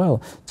tours as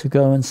well to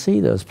go and see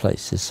those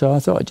places. So I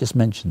thought I'd just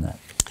mention that.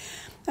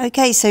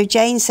 Okay, so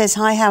Jane says,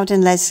 hi Howard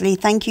and Lesley,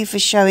 thank you for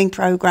showing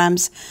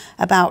programmes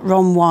about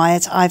Ron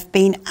Wyatt. I've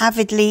been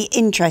avidly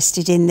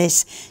interested in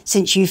this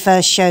since you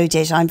first showed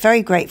it. I'm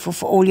very grateful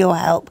for all your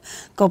help.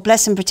 God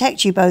bless and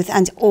protect you both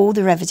and all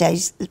the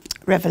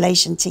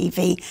Revelation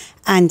TV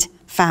and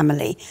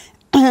family.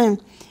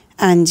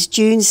 And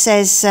June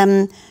says,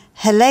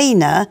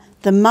 Helena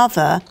the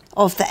mother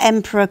of the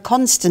Emperor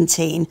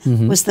Constantine,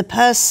 was the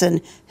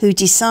person who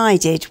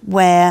decided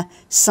where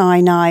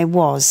Sinai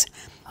was.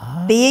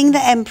 Being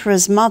the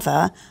emperor's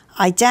mother,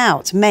 I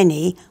doubt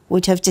many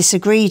would have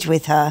disagreed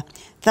with her.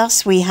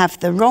 Thus, we have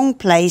the wrong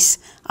place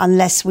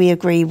unless we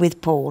agree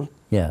with Paul.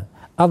 Yeah.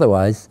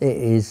 Otherwise, it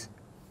is,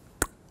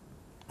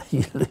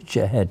 you lose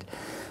your head.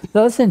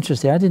 That's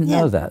interesting. I didn't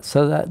know that.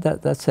 So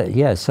that's it.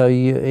 Yeah. So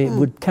it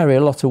would carry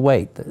a lot of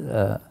weight,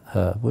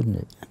 wouldn't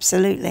it?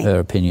 Absolutely. Her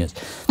opinions.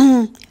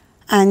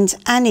 And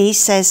Annie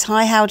says,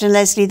 hi, Howard and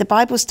Lesley. The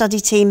Bible study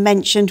team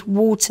mentioned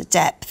water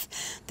depth.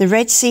 The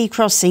Red Sea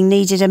crossing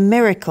needed a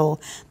miracle,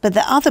 but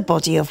the other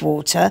body of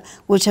water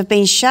would have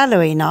been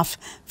shallow enough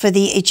for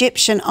the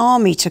Egyptian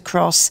army to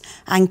cross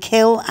and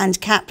kill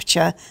and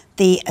capture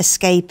the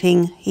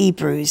escaping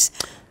Hebrews.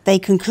 They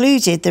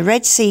concluded the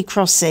Red Sea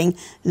crossing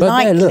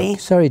likely... Look,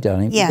 sorry,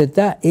 darling, Yeah. but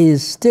that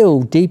is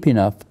still deep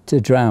enough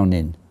to drown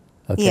in.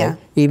 Okay? Yeah.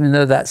 Even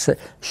though that's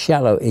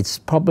shallow, it's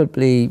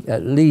probably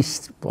at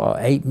least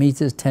 8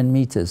 meters, 10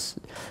 meters.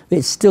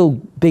 It's still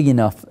big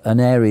enough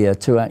an area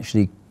to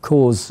actually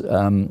cause,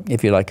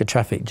 if you like, a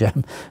traffic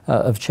jam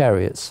of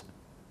chariots.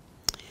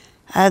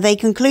 They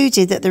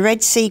concluded that the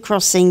Red Sea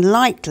crossing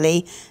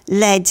likely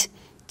led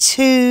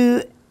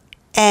to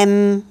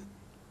 2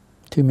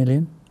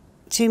 million?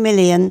 2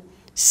 million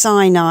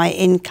Sinai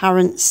in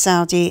current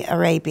Saudi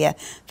Arabia.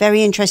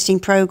 Very interesting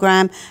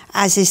programme,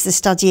 as is the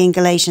study in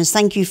Galatians.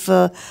 Thank you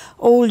for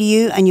all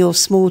you and your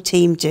small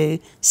team do,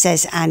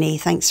 says Annie.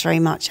 Thanks very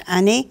much,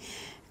 Annie.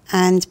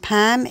 And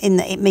Pam in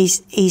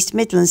the East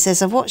Midlands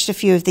says, I've watched a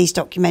few of these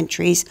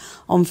documentaries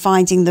on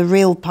finding the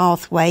real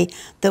pathway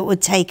that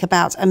would take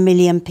about 1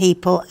 million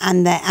people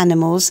and their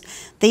animals.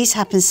 These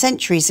happened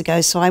centuries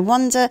ago, so I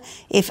wonder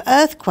if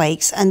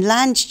earthquakes and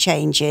land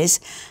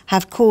changes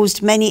have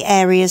caused many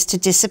areas to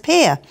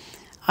disappear.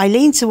 I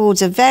lean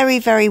towards a very,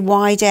 very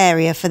wide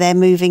area for their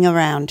moving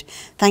around.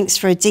 Thanks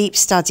for a deep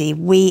study.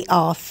 We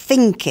are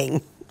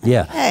thinking.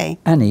 Yeah. Okay.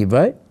 Annie,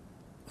 right?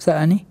 Was that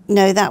Annie?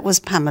 No, that was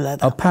Pamela.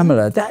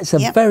 Pamela. That's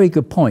a very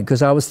good point,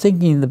 because I was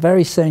thinking the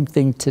very same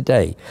thing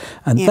today.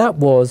 And that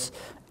was,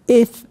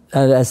 if,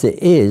 as it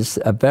is,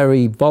 a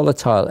very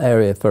volatile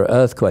area for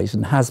earthquakes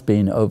and has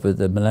been over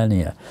the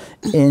millennia,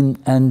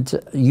 and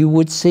you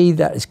would see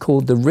that it's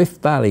called the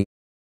Rift Valley,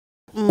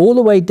 all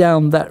the way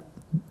down that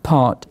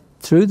part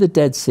through the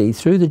Dead Sea,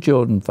 through the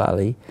Jordan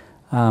Valley,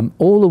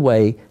 all the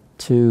way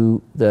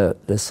to the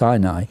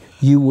Sinai,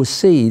 you will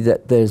see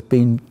that there's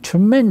been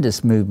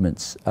tremendous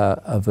movements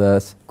of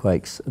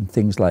earthquakes and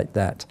things like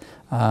that.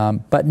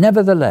 But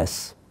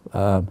nevertheless,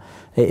 it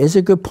is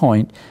a good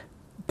point,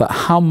 but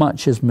how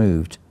much has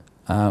moved?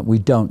 We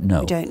don't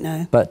know. We don't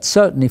know. But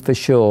certainly for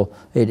sure,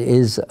 it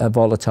is a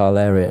volatile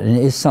area, and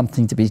it is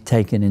something to be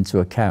taken into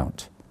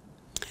account.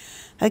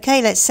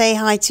 Okay, let's say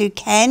hi to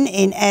Ken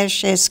in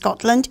Ayrshire,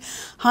 Scotland.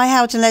 Hi,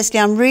 Howard and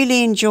Lesley. I'm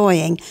really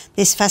enjoying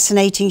this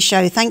fascinating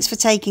show. Thanks for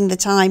taking the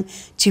time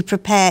to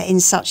prepare in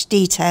such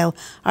detail.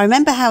 I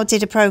remember Howard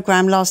did a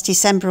programme last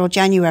December or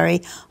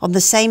January on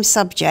the same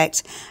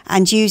subject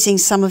and using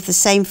some of the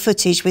same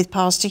footage with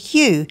Pastor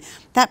Hugh.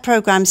 That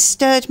programme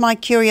stirred my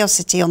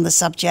curiosity on the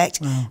subject,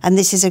 and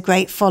this is a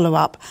great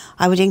follow-up.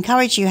 I would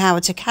encourage you,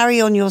 Howard, to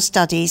carry on your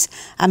studies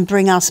and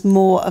bring us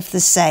more of the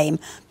same.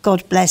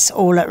 God bless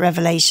all at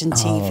Revelation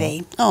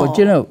TV. Well,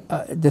 do you know,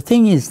 the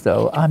thing is,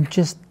 though,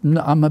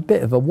 I'm a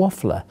bit of a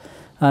waffler,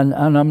 and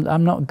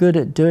I'm not good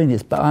at doing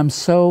this, but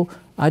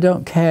I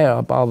don't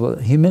care. I'll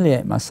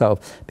humiliate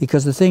myself,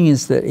 because the thing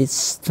is that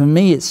for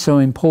me, it's so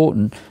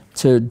important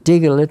to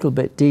dig a little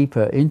bit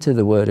deeper into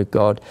the Word of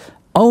God,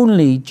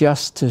 only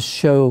just to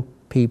show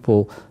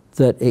people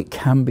that it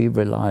can be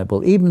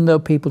reliable, even though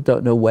people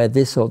don't know where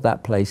this or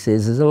that place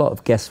is. There's a lot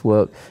of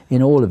guesswork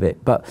in all of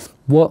it. But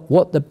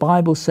what the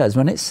Bible says,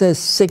 when it says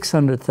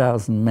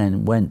 600,000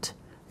 men went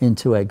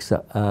into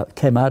exile,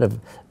 came out of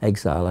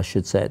exile, I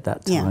should say, at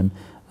that time,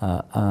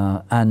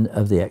 and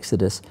of the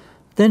Exodus,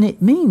 then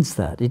it means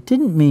that. It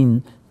didn't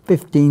mean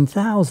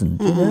 15,000,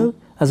 you know?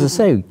 As I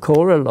say,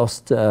 Korah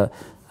lost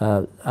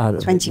out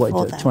of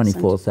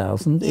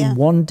 24,000 in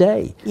one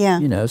day.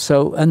 You know,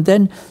 so, and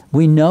then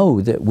we know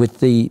that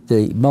with the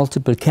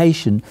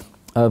multiplication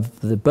of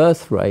the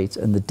birth rate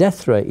and the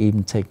death rate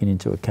even taken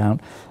into account,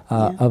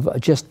 of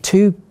just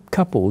 2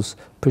 couples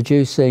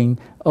producing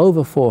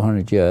over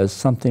 400 years,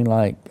 something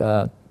like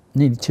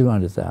nearly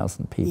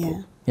 200,000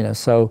 people. You know,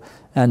 so,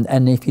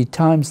 and if you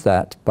times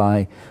that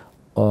by,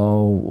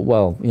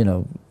 well, you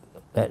know,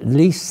 at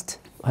least,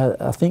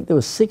 I think there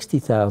was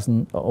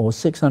 60,000 or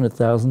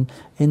 600,000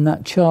 in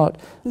that chart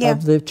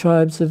of the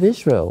tribes of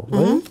Israel.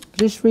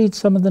 Just read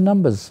some of the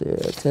numbers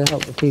to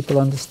help the people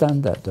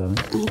understand that, darling.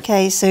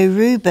 Okay, so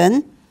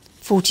Reuben,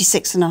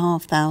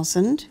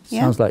 46,500.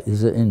 Sounds like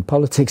is it in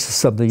politics or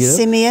something, you know?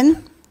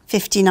 Simeon,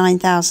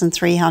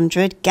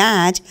 59,300.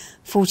 Gad,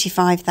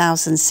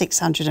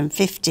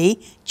 45,650.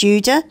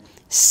 Judah,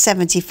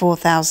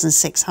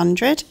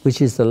 74,600.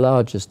 Which is the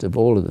largest of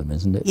all of them,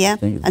 isn't it? Yeah,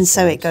 and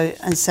so it goes.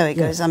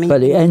 I mean,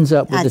 but it ends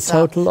up with a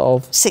total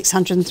of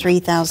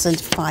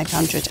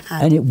 603,500.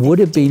 And it would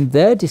have been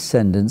their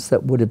descendants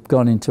that would have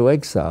gone into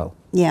exile.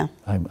 Yeah.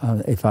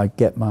 If I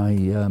get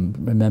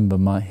remember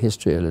my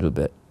history a little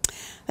bit.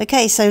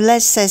 Okay, so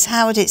Les says,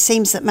 Howard, it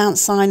seems that Mount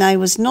Sinai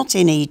was not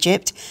in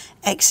Egypt,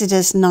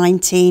 Exodus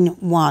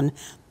 19:1.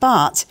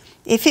 But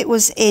if it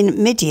was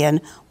in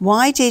Midian,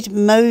 why did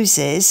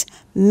Moses'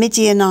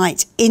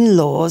 Midianite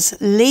in-laws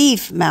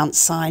leave Mount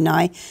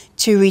Sinai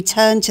to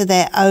return to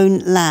their own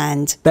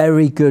land?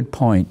 Very good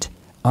point.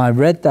 I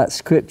read that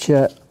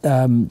scripture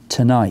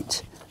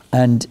tonight,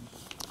 and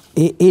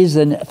it is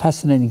a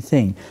fascinating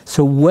thing.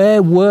 So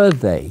where were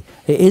they?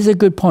 It is a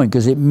good point,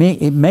 because it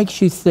makes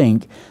you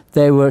think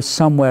they were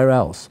somewhere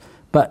else.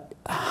 But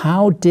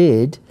how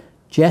did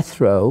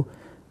Jethro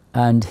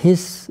and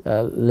his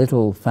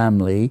little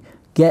family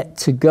get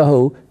to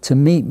go to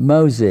meet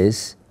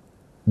Moses?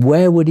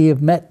 Where would he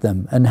have met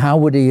them? And how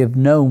would he have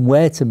known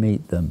where to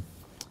meet them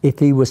if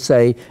he was,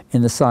 say,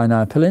 in the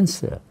Sinai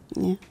Peninsula?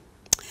 Yeah.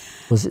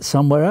 Was it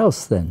somewhere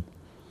else then?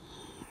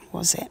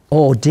 Was it?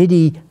 Or did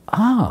he...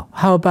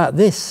 how about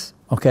this?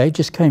 Okay,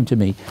 just came to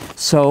me.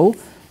 So,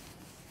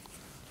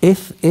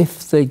 if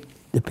the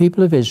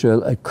people of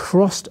Israel had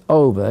crossed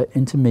over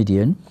into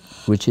Midian,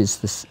 which is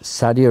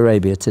Saudi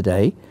Arabia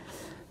today,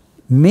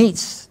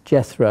 meets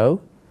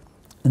Jethro,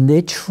 and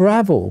they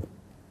travel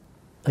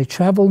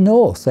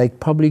north.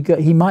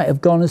 He might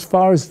have gone as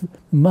far as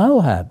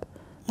Moab.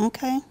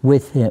 Okay.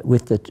 With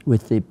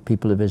the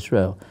people of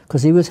Israel,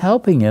 because he was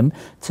helping him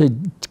to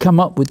come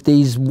up with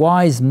these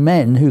wise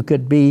men who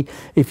could be,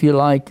 if you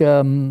like,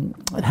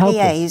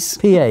 helpers,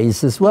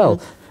 PAs as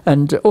well,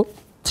 and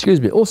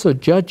also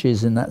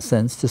judges in that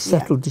sense to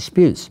settle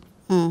disputes.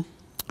 And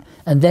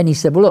then he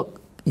said, "Well, look,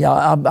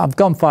 I've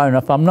gone far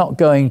enough. I'm not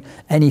going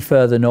any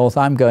further north.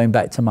 I'm going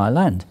back to my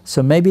land."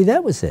 So maybe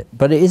that was it.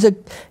 But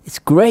it's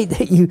great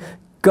that you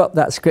got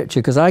that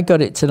scripture, because I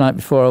got it tonight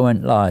before I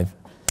went live.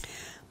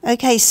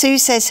 Okay, Sue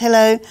says,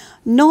 hello.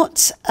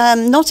 Not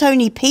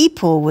only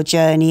people were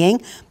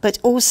journeying, but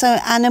also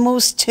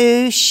animals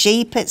too,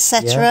 sheep,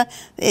 etc. Yeah.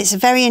 It's a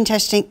very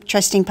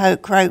interesting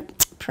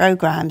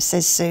program,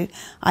 says Sue.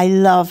 I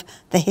love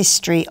the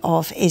history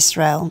of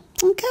Israel.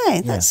 Okay,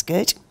 that's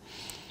good.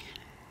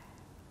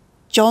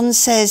 John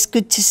says,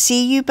 good to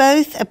see you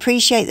both.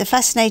 Appreciate the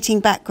fascinating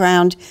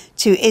background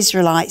to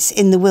Israelites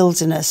in the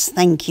wilderness.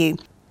 Thank you.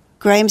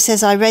 Graham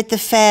says, I read the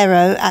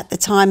Pharaoh at the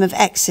time of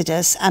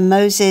Exodus, and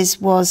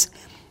Moses was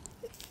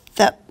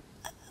that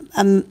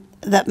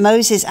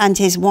Moses and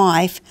his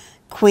wife,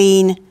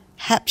 Queen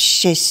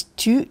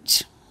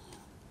Hatshepsut.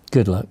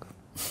 Good luck.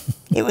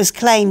 It was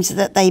claimed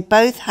that they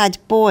both had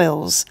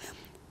boils,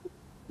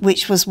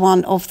 which was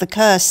one of the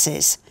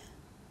curses.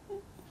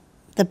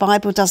 The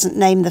Bible doesn't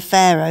name the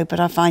Pharaoh, but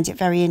I find it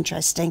very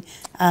interesting.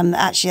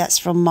 Actually, that's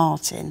from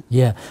Martin.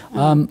 Yeah.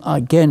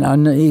 Again,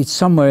 it's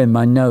somewhere in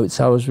my notes.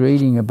 I was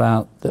reading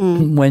about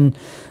when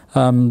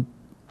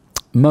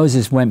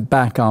Moses went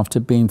back after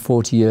being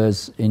 40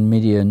 years in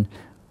Midian,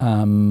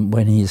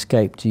 when he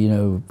escaped,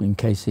 in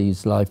case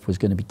his life was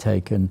going to be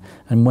taken.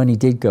 And when he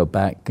did go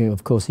back,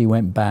 of course, he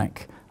went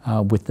back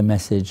with the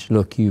message,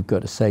 look, you've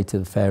got to say to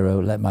the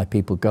Pharaoh, let my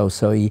people go.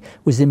 So he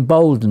was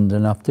emboldened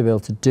enough to be able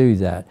to do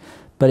that.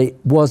 But it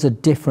was a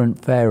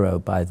different Pharaoh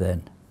by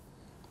then.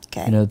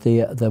 Okay.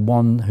 The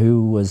one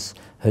who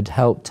had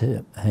helped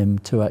him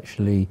to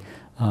actually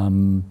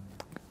to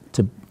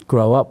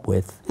grow up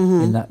with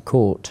in that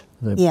court,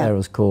 the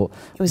Pharaoh's court,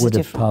 would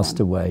have passed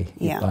away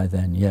by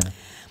then. Yeah.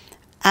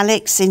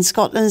 Alex in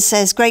Scotland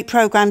says, great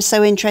programme,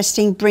 so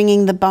interesting,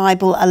 bringing the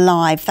Bible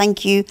alive.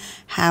 Thank you,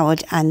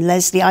 Howard and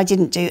Lesley. I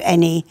didn't do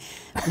any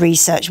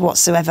research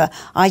whatsoever.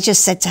 I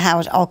just said to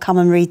Howard, I'll come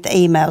and read the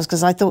emails,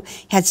 because I thought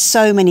he had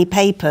so many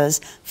papers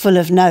full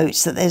of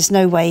notes that there's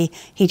no way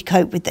he'd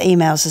cope with the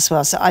emails as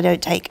well. So I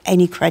don't take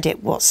any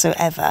credit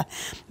whatsoever.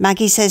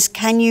 Maggie says,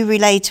 can you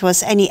relay to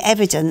us any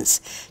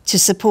evidence to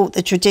support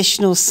the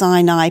traditional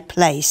Sinai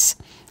place?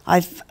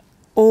 I've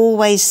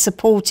always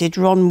supported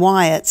Ron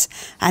Wyatt's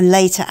and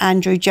later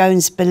Andrew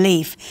Jones'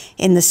 belief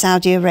in the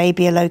Saudi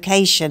Arabia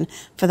location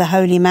for the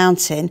Holy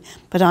Mountain,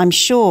 but I'm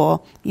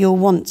sure you'll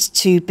want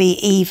to be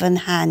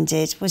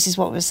even-handed. This is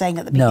what we were saying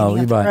at the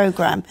beginning of the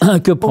programme.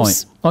 Good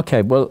point.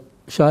 Okay, well,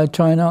 shall I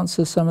try and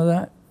answer some of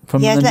that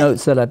from the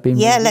notes that I've been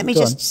reading? Yeah, let me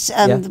just,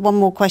 one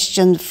more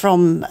question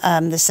from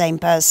the same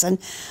person.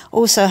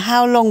 Also,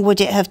 how long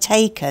would it have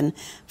taken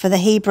for the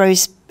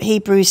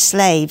Hebrew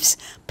slaves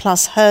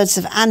plus herds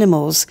of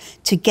animals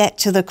to get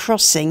to the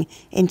crossing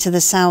into the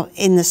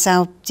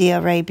Saudi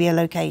Arabia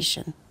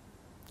location?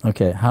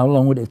 Okay, how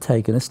long would it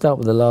take? And let's start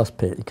with the last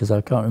bit, because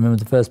I can't remember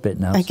the first bit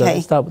now. Okay. So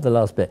let's start with the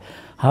last bit.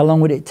 How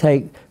long would it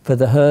take for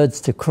the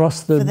herds to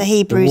cross the water? For the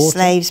Hebrew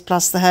slaves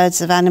plus the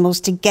herds of animals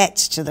to get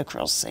to the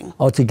crossing.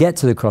 Oh, to get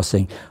to the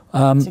crossing.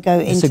 To go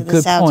into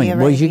the Saudi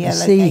Arabia Well, you can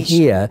see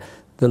here,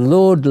 the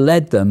Lord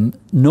led them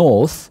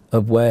north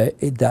of where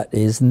that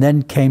is, and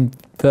then came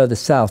further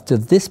south to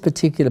this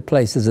particular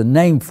place. There's a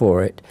name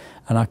for it,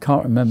 and I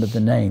can't remember the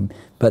name,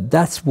 but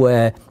that's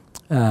where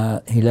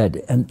he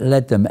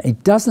led them.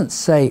 It doesn't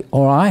say,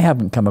 or I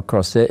haven't come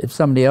across it, if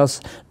somebody else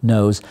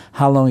knows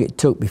how long it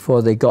took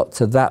before they got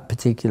to that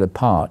particular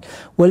part.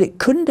 Well, it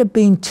couldn't have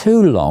been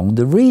too long.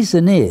 The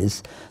reason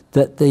is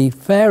that the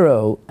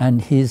Pharaoh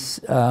and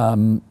his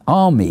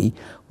army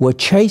were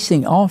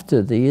chasing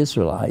after the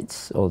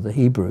Israelites, or the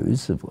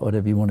Hebrews,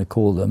 whatever you want to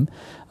call them,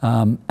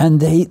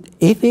 and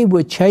if he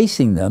were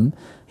chasing them,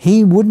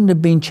 he wouldn't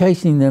have been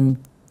chasing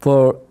them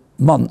for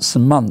months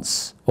and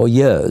months or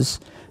years.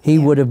 He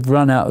would have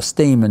run out of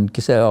steam and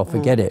said, oh,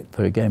 forget it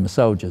for a game of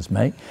soldiers,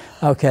 mate.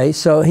 Okay,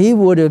 so he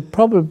would have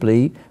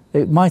probably,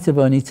 it might have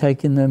only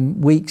taken them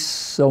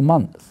weeks or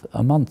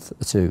a month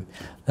or two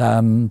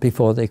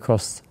before they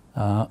crossed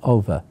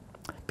over.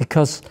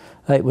 Because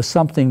it was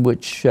something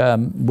which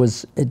it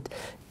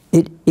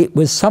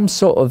was some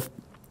sort of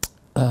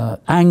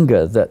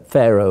anger that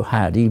Pharaoh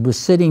had. He was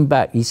sitting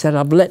back, he said,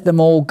 I've let them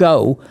all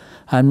go,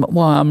 and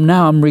well,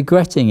 now I'm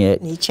regretting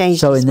it. He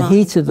changed so his in the mind.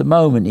 heat of the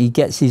moment, he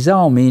gets his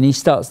army and he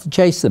starts to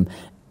chase them.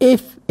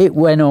 If it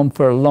went on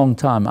for a long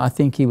time, I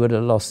think he would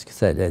have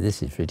said, hey,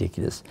 this is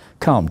ridiculous.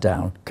 Calm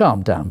down,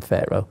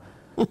 Pharaoh.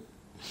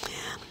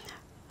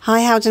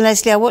 Hi, Howard and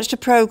Lesley. I watched a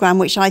programme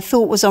which I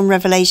thought was on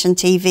Revelation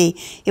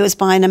TV. It was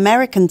by an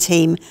American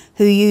team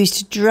who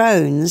used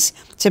drones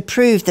to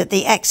prove that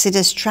the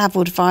Exodus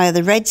travelled via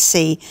the Red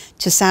Sea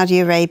to Saudi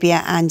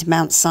Arabia and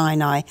Mount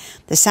Sinai.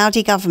 The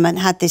Saudi government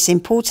had this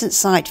important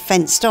site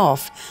fenced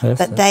off, Yes,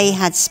 but they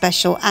had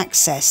special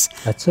access.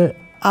 That's it.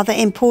 Other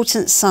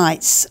important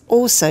sites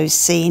also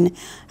seen: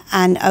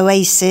 an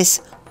oasis,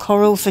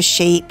 coral for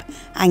sheep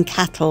and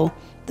cattle,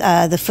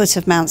 the foot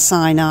of Mount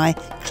Sinai,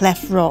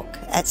 cleft rock,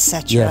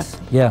 etc. Yes,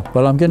 yeah.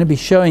 Well, I'm going to be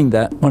showing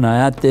that when I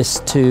add this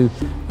to,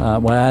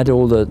 when I add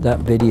all that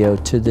video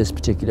to this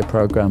particular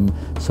program.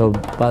 So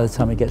by the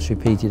time it gets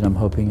repeated, I'm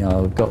hoping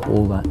I'll have got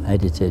all that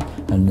edited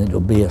and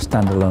it'll be a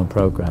standalone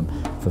program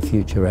for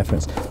future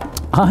reference.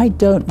 I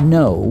don't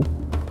know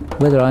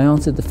whether I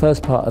answered the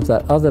first part of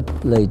that other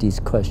lady's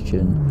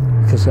question,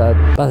 because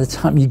by the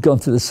time you'd gone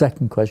to the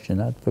second question,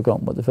 I'd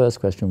forgotten what the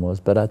first question was,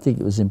 but I think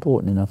it was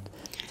important enough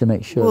to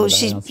make sure Well,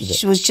 that I answered it.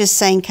 she was just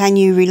saying, can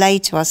you relay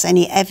to us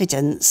any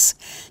evidence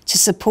to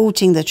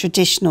supporting the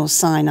traditional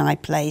Sinai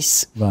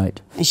place? Right.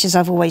 And she says,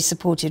 I've always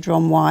supported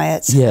Ron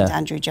Wyatt and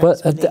Andrew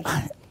Jones. But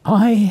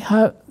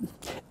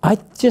I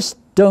just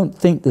don't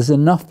think there's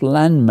enough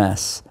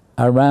landmass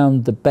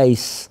around the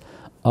base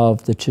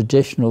of the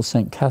traditional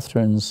St.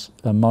 Catherine's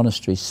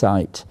monastery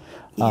site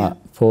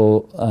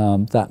for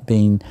that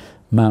being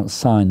Mount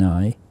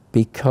Sinai,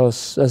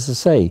 because, as I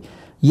say,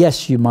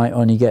 yes, you might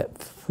only get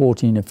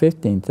 14 or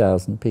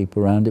 15,000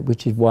 people around it,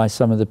 which is why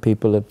some of the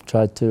people have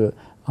tried to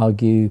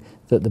argue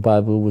that the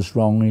Bible was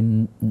wrong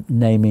in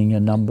naming a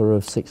number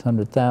of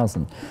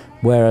 600,000.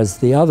 Whereas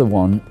the other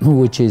one,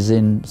 which is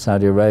in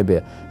Saudi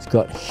Arabia, it's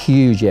got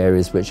huge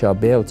areas, which I'll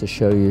be able to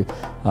show you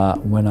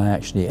when I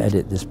actually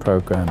edit this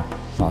program.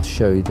 I'll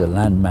show you the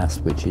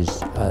landmass, which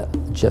is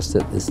just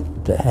at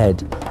the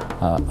head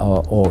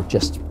or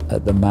just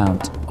at the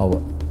mount,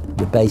 or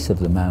the base of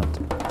the Mount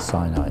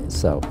Sinai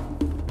itself.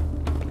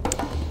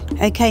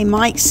 Okay,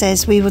 Mike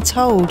says, we were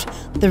told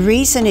the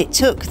reason it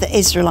took the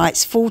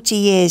Israelites 40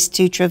 years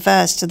to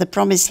traverse to the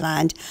Promised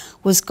Land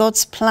was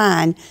God's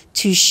plan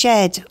to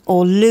shed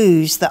or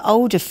lose the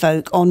older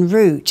folk en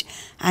route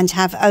and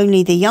have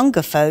only the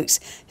younger folks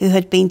who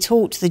had been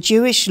taught the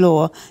Jewish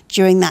law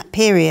during that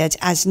period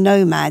as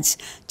nomads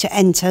to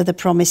enter the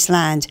Promised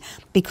Land.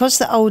 Because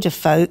the older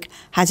folk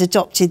had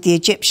adopted the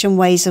Egyptian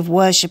ways of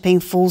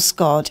worshipping false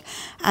god,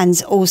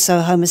 and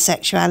also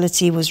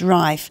homosexuality was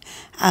rife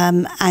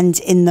and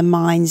in the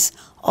minds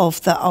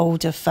of the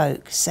older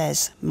folk,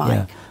 says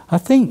Mike. Yeah. I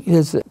think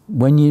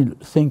when you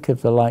think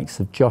of the likes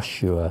of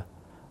Joshua,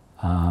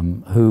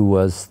 who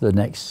was the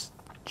next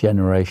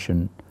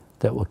generation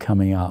that were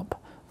coming up,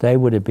 they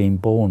would have been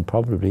born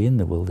probably in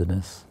the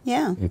wilderness.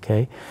 Yeah.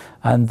 Okay,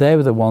 and they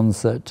were the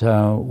ones that,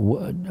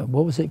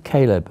 what was it,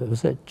 Caleb?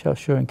 Was it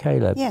Joshua and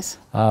Caleb? Yes.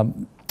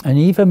 And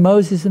even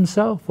Moses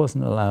himself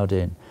wasn't allowed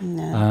in.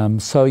 No.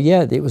 So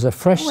yeah, it was a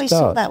fresh I always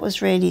start. thought that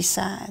was really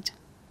sad.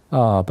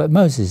 But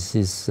Moses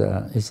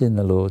is in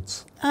the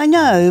Lord's. I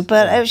know,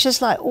 but it was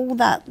just like all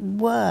that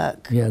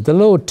work. Yeah, the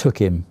Lord took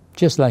him,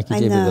 just like he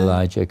did with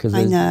Elijah, because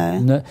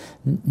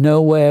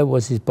nowhere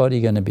was his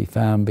body going to be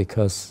found,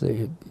 because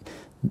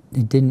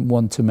he didn't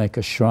want to make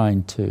a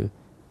shrine to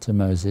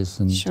Moses.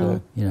 And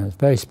Sure. you know,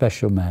 very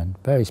special man,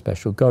 very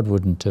special. God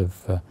wouldn't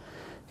have,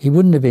 he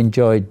wouldn't have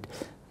enjoyed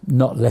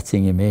not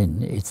letting him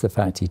in. It's the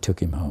fact he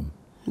took him home.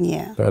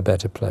 Yeah. For a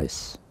better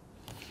place.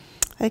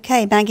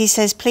 Okay, Maggie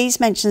says, please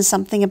mention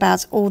something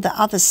about all the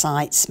other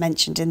sites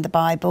mentioned in the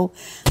Bible.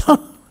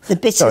 The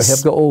bitter... Sorry,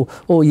 I've got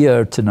all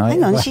year tonight.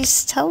 Hang on,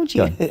 she's told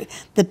you.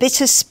 The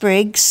bitter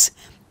sprigs,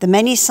 the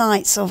many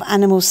sites of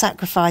animal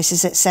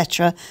sacrifices,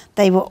 etc.,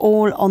 they were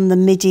all on the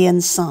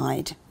Midian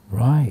side.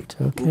 Right,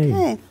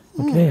 okay.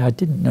 Okay, I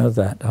didn't know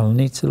that. I'll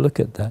need to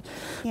look at that.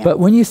 Yeah. But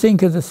when you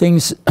think of the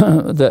things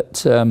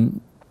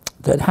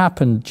that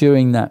happened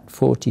during that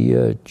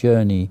 40-year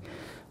journey,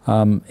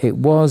 it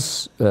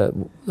was,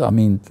 I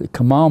mean, the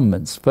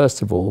commandments,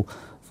 first of all,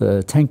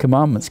 the 10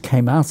 Commandments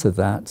came out of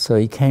that. So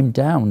he came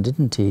down,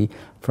 didn't he,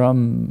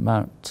 from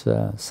Mount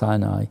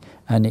Sinai.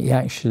 And he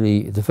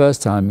actually, the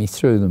first time he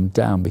threw them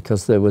down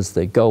because there was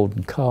the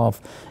golden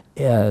calf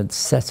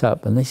set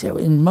up. And they said,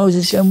 and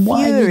Moses said,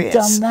 why have you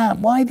done that?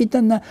 Why have you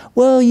done that?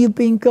 Well, you've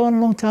been gone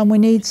a long time. We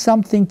need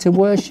something to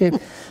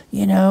worship.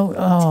 You know,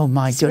 oh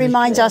my goodness.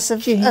 Remind us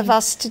of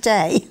us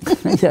today.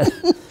 Yeah.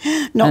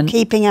 Not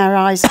keeping our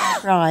eyes on the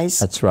prize.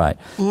 That's right.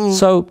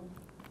 So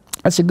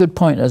that's a good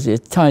point, as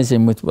it ties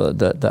in with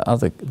the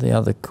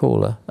other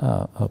caller,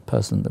 a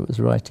person that was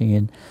writing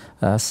in,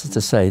 to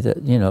say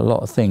that, you know, a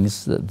lot of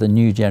things that the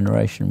new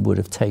generation would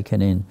have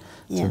taken in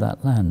to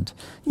that land.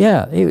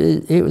 Yeah,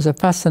 it was a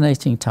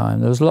fascinating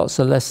time. There was lots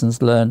of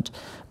lessons learnt,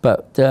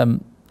 but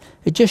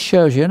it just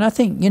shows you, and I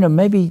think, you know,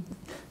 maybe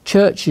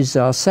churches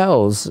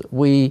ourselves,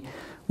 we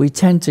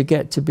tend to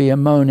get to be a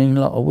moaning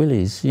lot of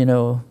willies, you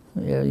know,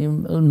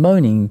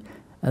 moaning.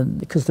 And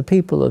because the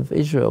people of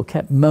Israel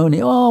kept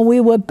moaning, oh, we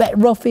were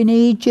better off in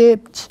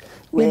Egypt.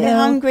 We're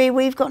hungry,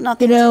 we've got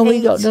nothing to eat.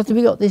 We got nothing.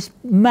 We got this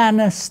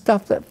manna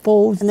stuff that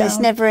falls down. And there's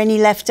never any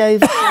left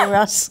over for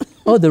us.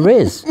 Oh, there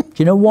is. Do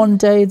you know one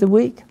day of the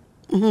week?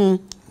 Do you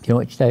know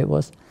which day it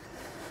was?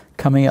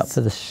 Coming up for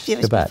the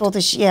Shabbat.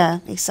 Before yeah,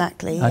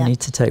 exactly. I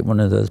need to take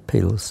one of those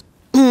pills.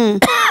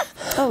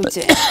 Oh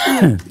dear.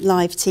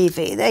 Live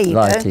TV, there you go.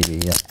 Live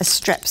TV, yeah. A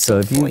strepsil so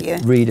if for you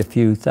read a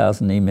few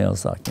thousand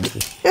emails, I can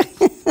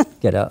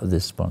just get out of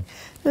this one.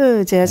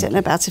 Oh dear, I don't know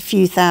about a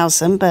few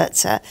thousand,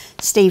 but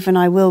Steve and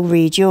I will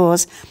read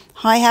yours.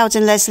 Hi, Howard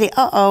and Lesley.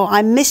 Uh-oh,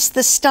 I missed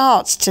the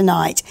start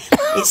tonight.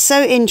 It's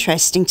so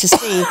interesting to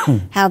see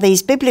how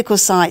these biblical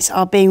sites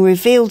are being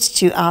revealed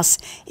to us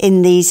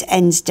in these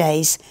end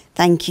days.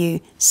 Thank you,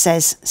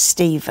 says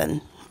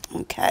Stephen.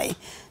 Okay,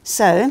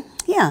 so,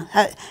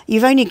 yeah,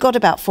 you've only got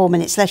about 4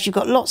 minutes left. You've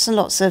got lots and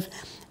lots of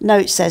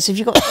notes there. So if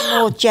you've got some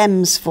more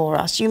gems for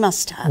us, you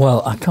must have.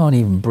 Well, I can't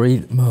even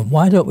breathe.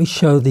 Why don't we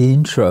show the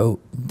intro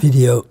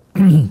video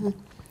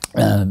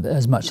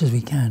as much as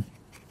we can?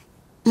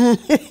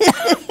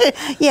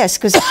 Yes,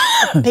 because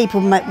people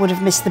would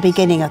have missed the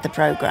beginning of the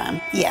programme.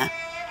 Yeah.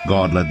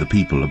 God led the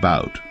people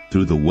about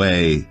through the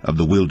way of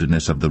the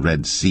wilderness of the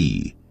Red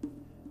Sea.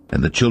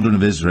 And the children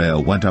of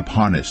Israel went up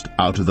harnessed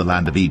out of the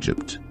land of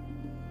Egypt.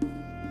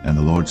 And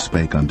the Lord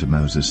spake unto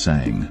Moses,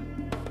 saying,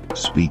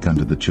 Speak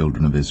unto the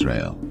children of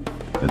Israel,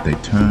 that they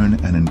turn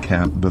and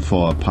encamp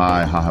before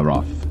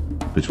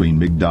Pi-hahiroth, between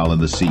Migdol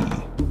and the sea.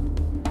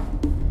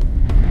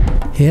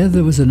 Here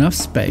there was enough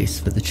space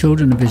for the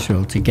children of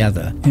Israel to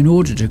gather in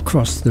order to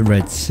cross the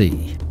Red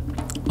Sea.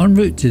 En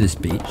route to this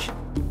beach,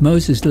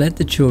 Moses led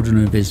the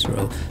children of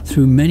Israel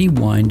through many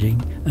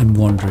winding and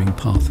wandering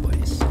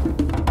pathways.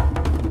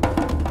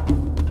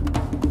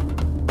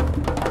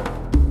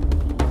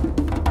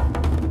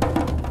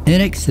 In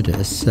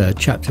Exodus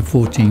chapter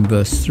 14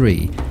 verse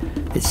 3,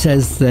 it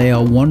says they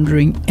are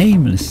wandering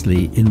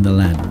aimlessly in the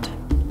land.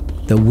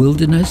 The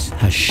wilderness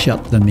has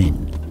shut them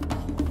in.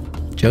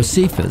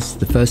 Josephus,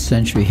 the first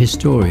century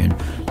historian,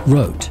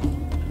 wrote,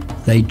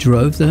 they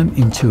drove them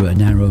into a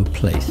narrow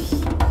place.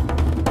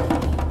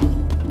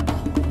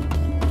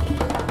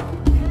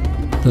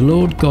 The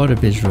Lord God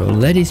of Israel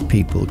led his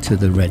people to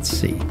the Red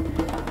Sea,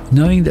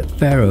 knowing that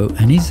Pharaoh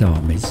and his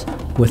armies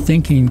were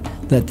thinking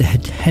that they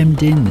had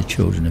hemmed in the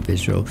children of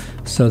Israel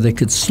so they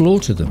could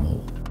slaughter them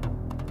all.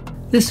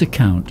 This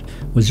account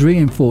was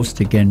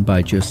reinforced again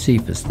by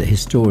Josephus, the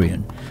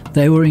historian.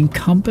 They were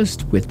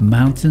encompassed with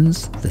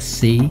mountains, the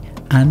sea,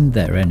 and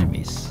their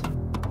enemies.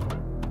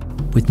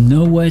 With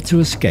nowhere to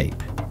escape,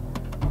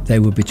 they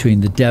were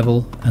between the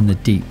devil and the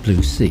deep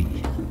blue sea.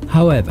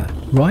 However,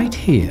 right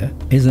here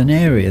is an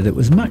area that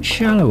was much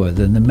shallower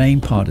than the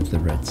main part of the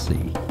Red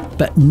Sea.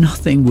 But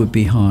nothing would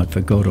be hard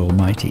for God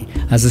Almighty,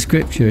 as the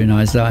scripture in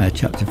Isaiah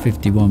chapter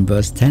 51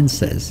 verse 10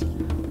 says,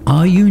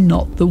 Are you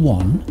not the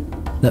one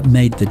that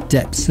made the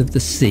depths of the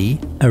sea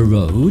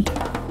erode?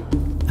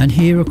 And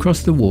here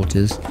across the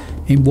waters,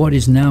 in what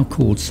is now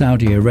called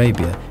Saudi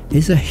Arabia,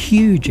 is a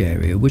huge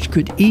area which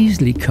could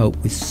easily cope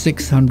with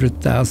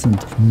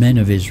 600,000 men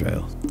of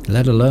Israel,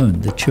 let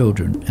alone the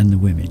children and the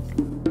women.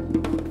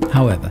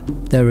 However,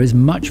 there is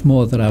much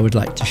more that I would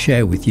like to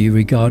share with you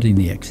regarding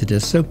the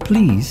Exodus, so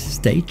please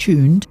stay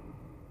tuned.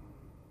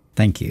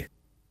 Thank you.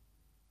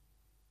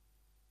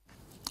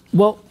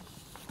 Well,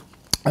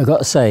 I've got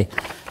to say,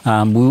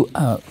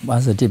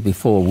 as I did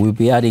before, we'll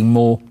be adding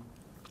more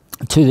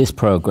to this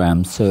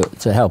program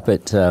to help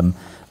it tell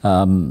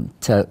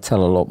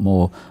a lot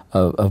more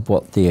of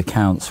what the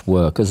accounts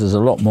were, because there's a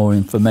lot more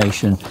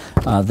information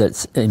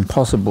that's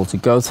impossible to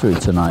go through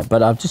tonight.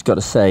 But I've just got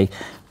to say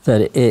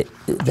that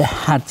there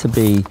had to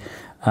be,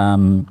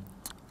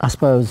 I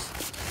suppose,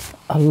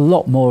 a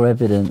lot more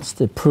evidence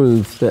to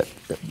prove that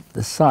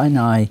the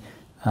Sinai,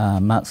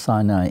 Mount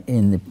Sinai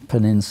in the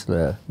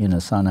peninsula,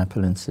 Sinai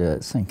Peninsula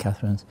at St.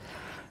 Catherine's,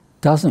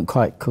 doesn't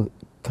quite cut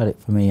it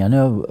for me. I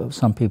know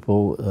some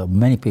people,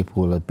 many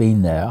people will have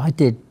been there. I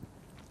did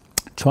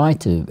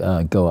tried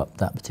to go up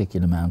that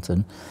particular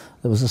mountain,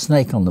 there was a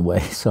snake on the way,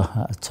 so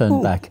I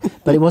turned back.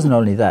 But it wasn't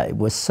only that, it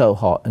was so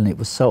hot and it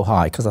was so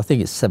high, because I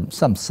think it's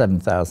some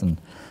 7,000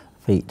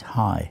 feet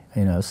high,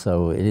 you know,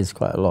 so it is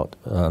quite a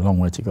long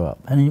way to go up.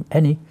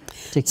 Any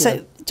particular?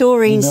 So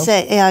Doreen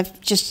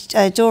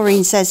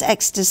Doreen says,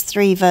 Exodus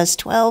 3 verse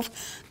 12,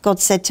 God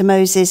said to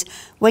Moses,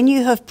 when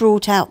you have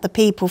brought out the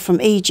people from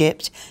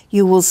Egypt,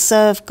 you will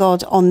serve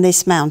God on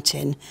this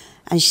mountain.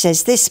 And she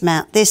says,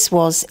 this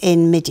was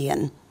in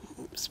Midian.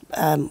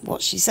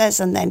 What she says.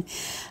 And then,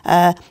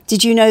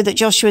 did you know that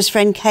Joshua's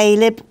friend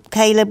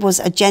Caleb was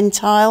a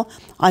Gentile?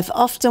 I've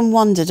often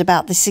wondered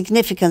about the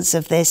significance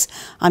of this.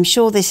 I'm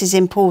sure this is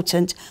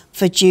important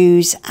for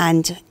Jews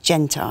and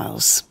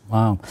Gentiles.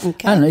 Wow.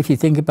 Okay. I don't know, if you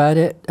think about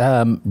it,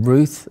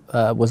 Ruth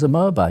was a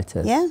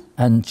Moabitess. Yeah.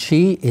 And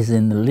she is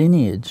in the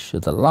lineage, or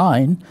the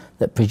line,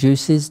 that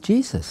produces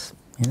Jesus.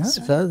 You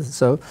know?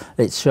 So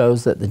it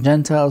shows that the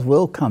Gentiles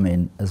will come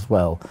in as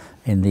well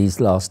in these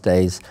last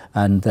days,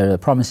 and there are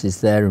promises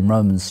there in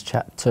Romans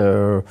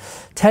chapter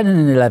 10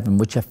 and 11,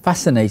 which are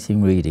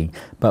fascinating reading.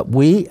 But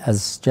we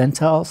as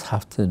Gentiles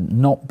have to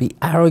not be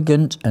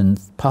arrogant and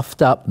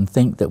puffed up and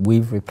think that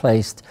we've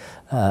replaced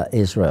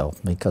Israel,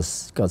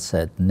 because God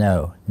said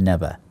no,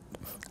 never.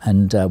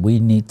 And we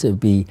need to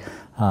be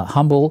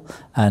humble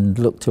and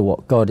look to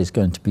what God is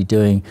going to be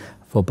doing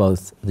for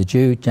both the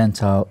Jew,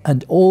 Gentile,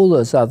 and all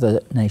those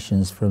other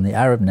nations from the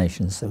Arab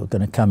nations that are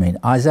going to come in.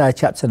 Isaiah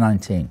chapter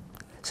 19.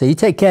 So you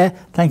take care.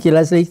 Thank you,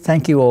 Lesley.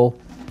 Thank you all.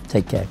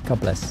 Take care. God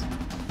bless.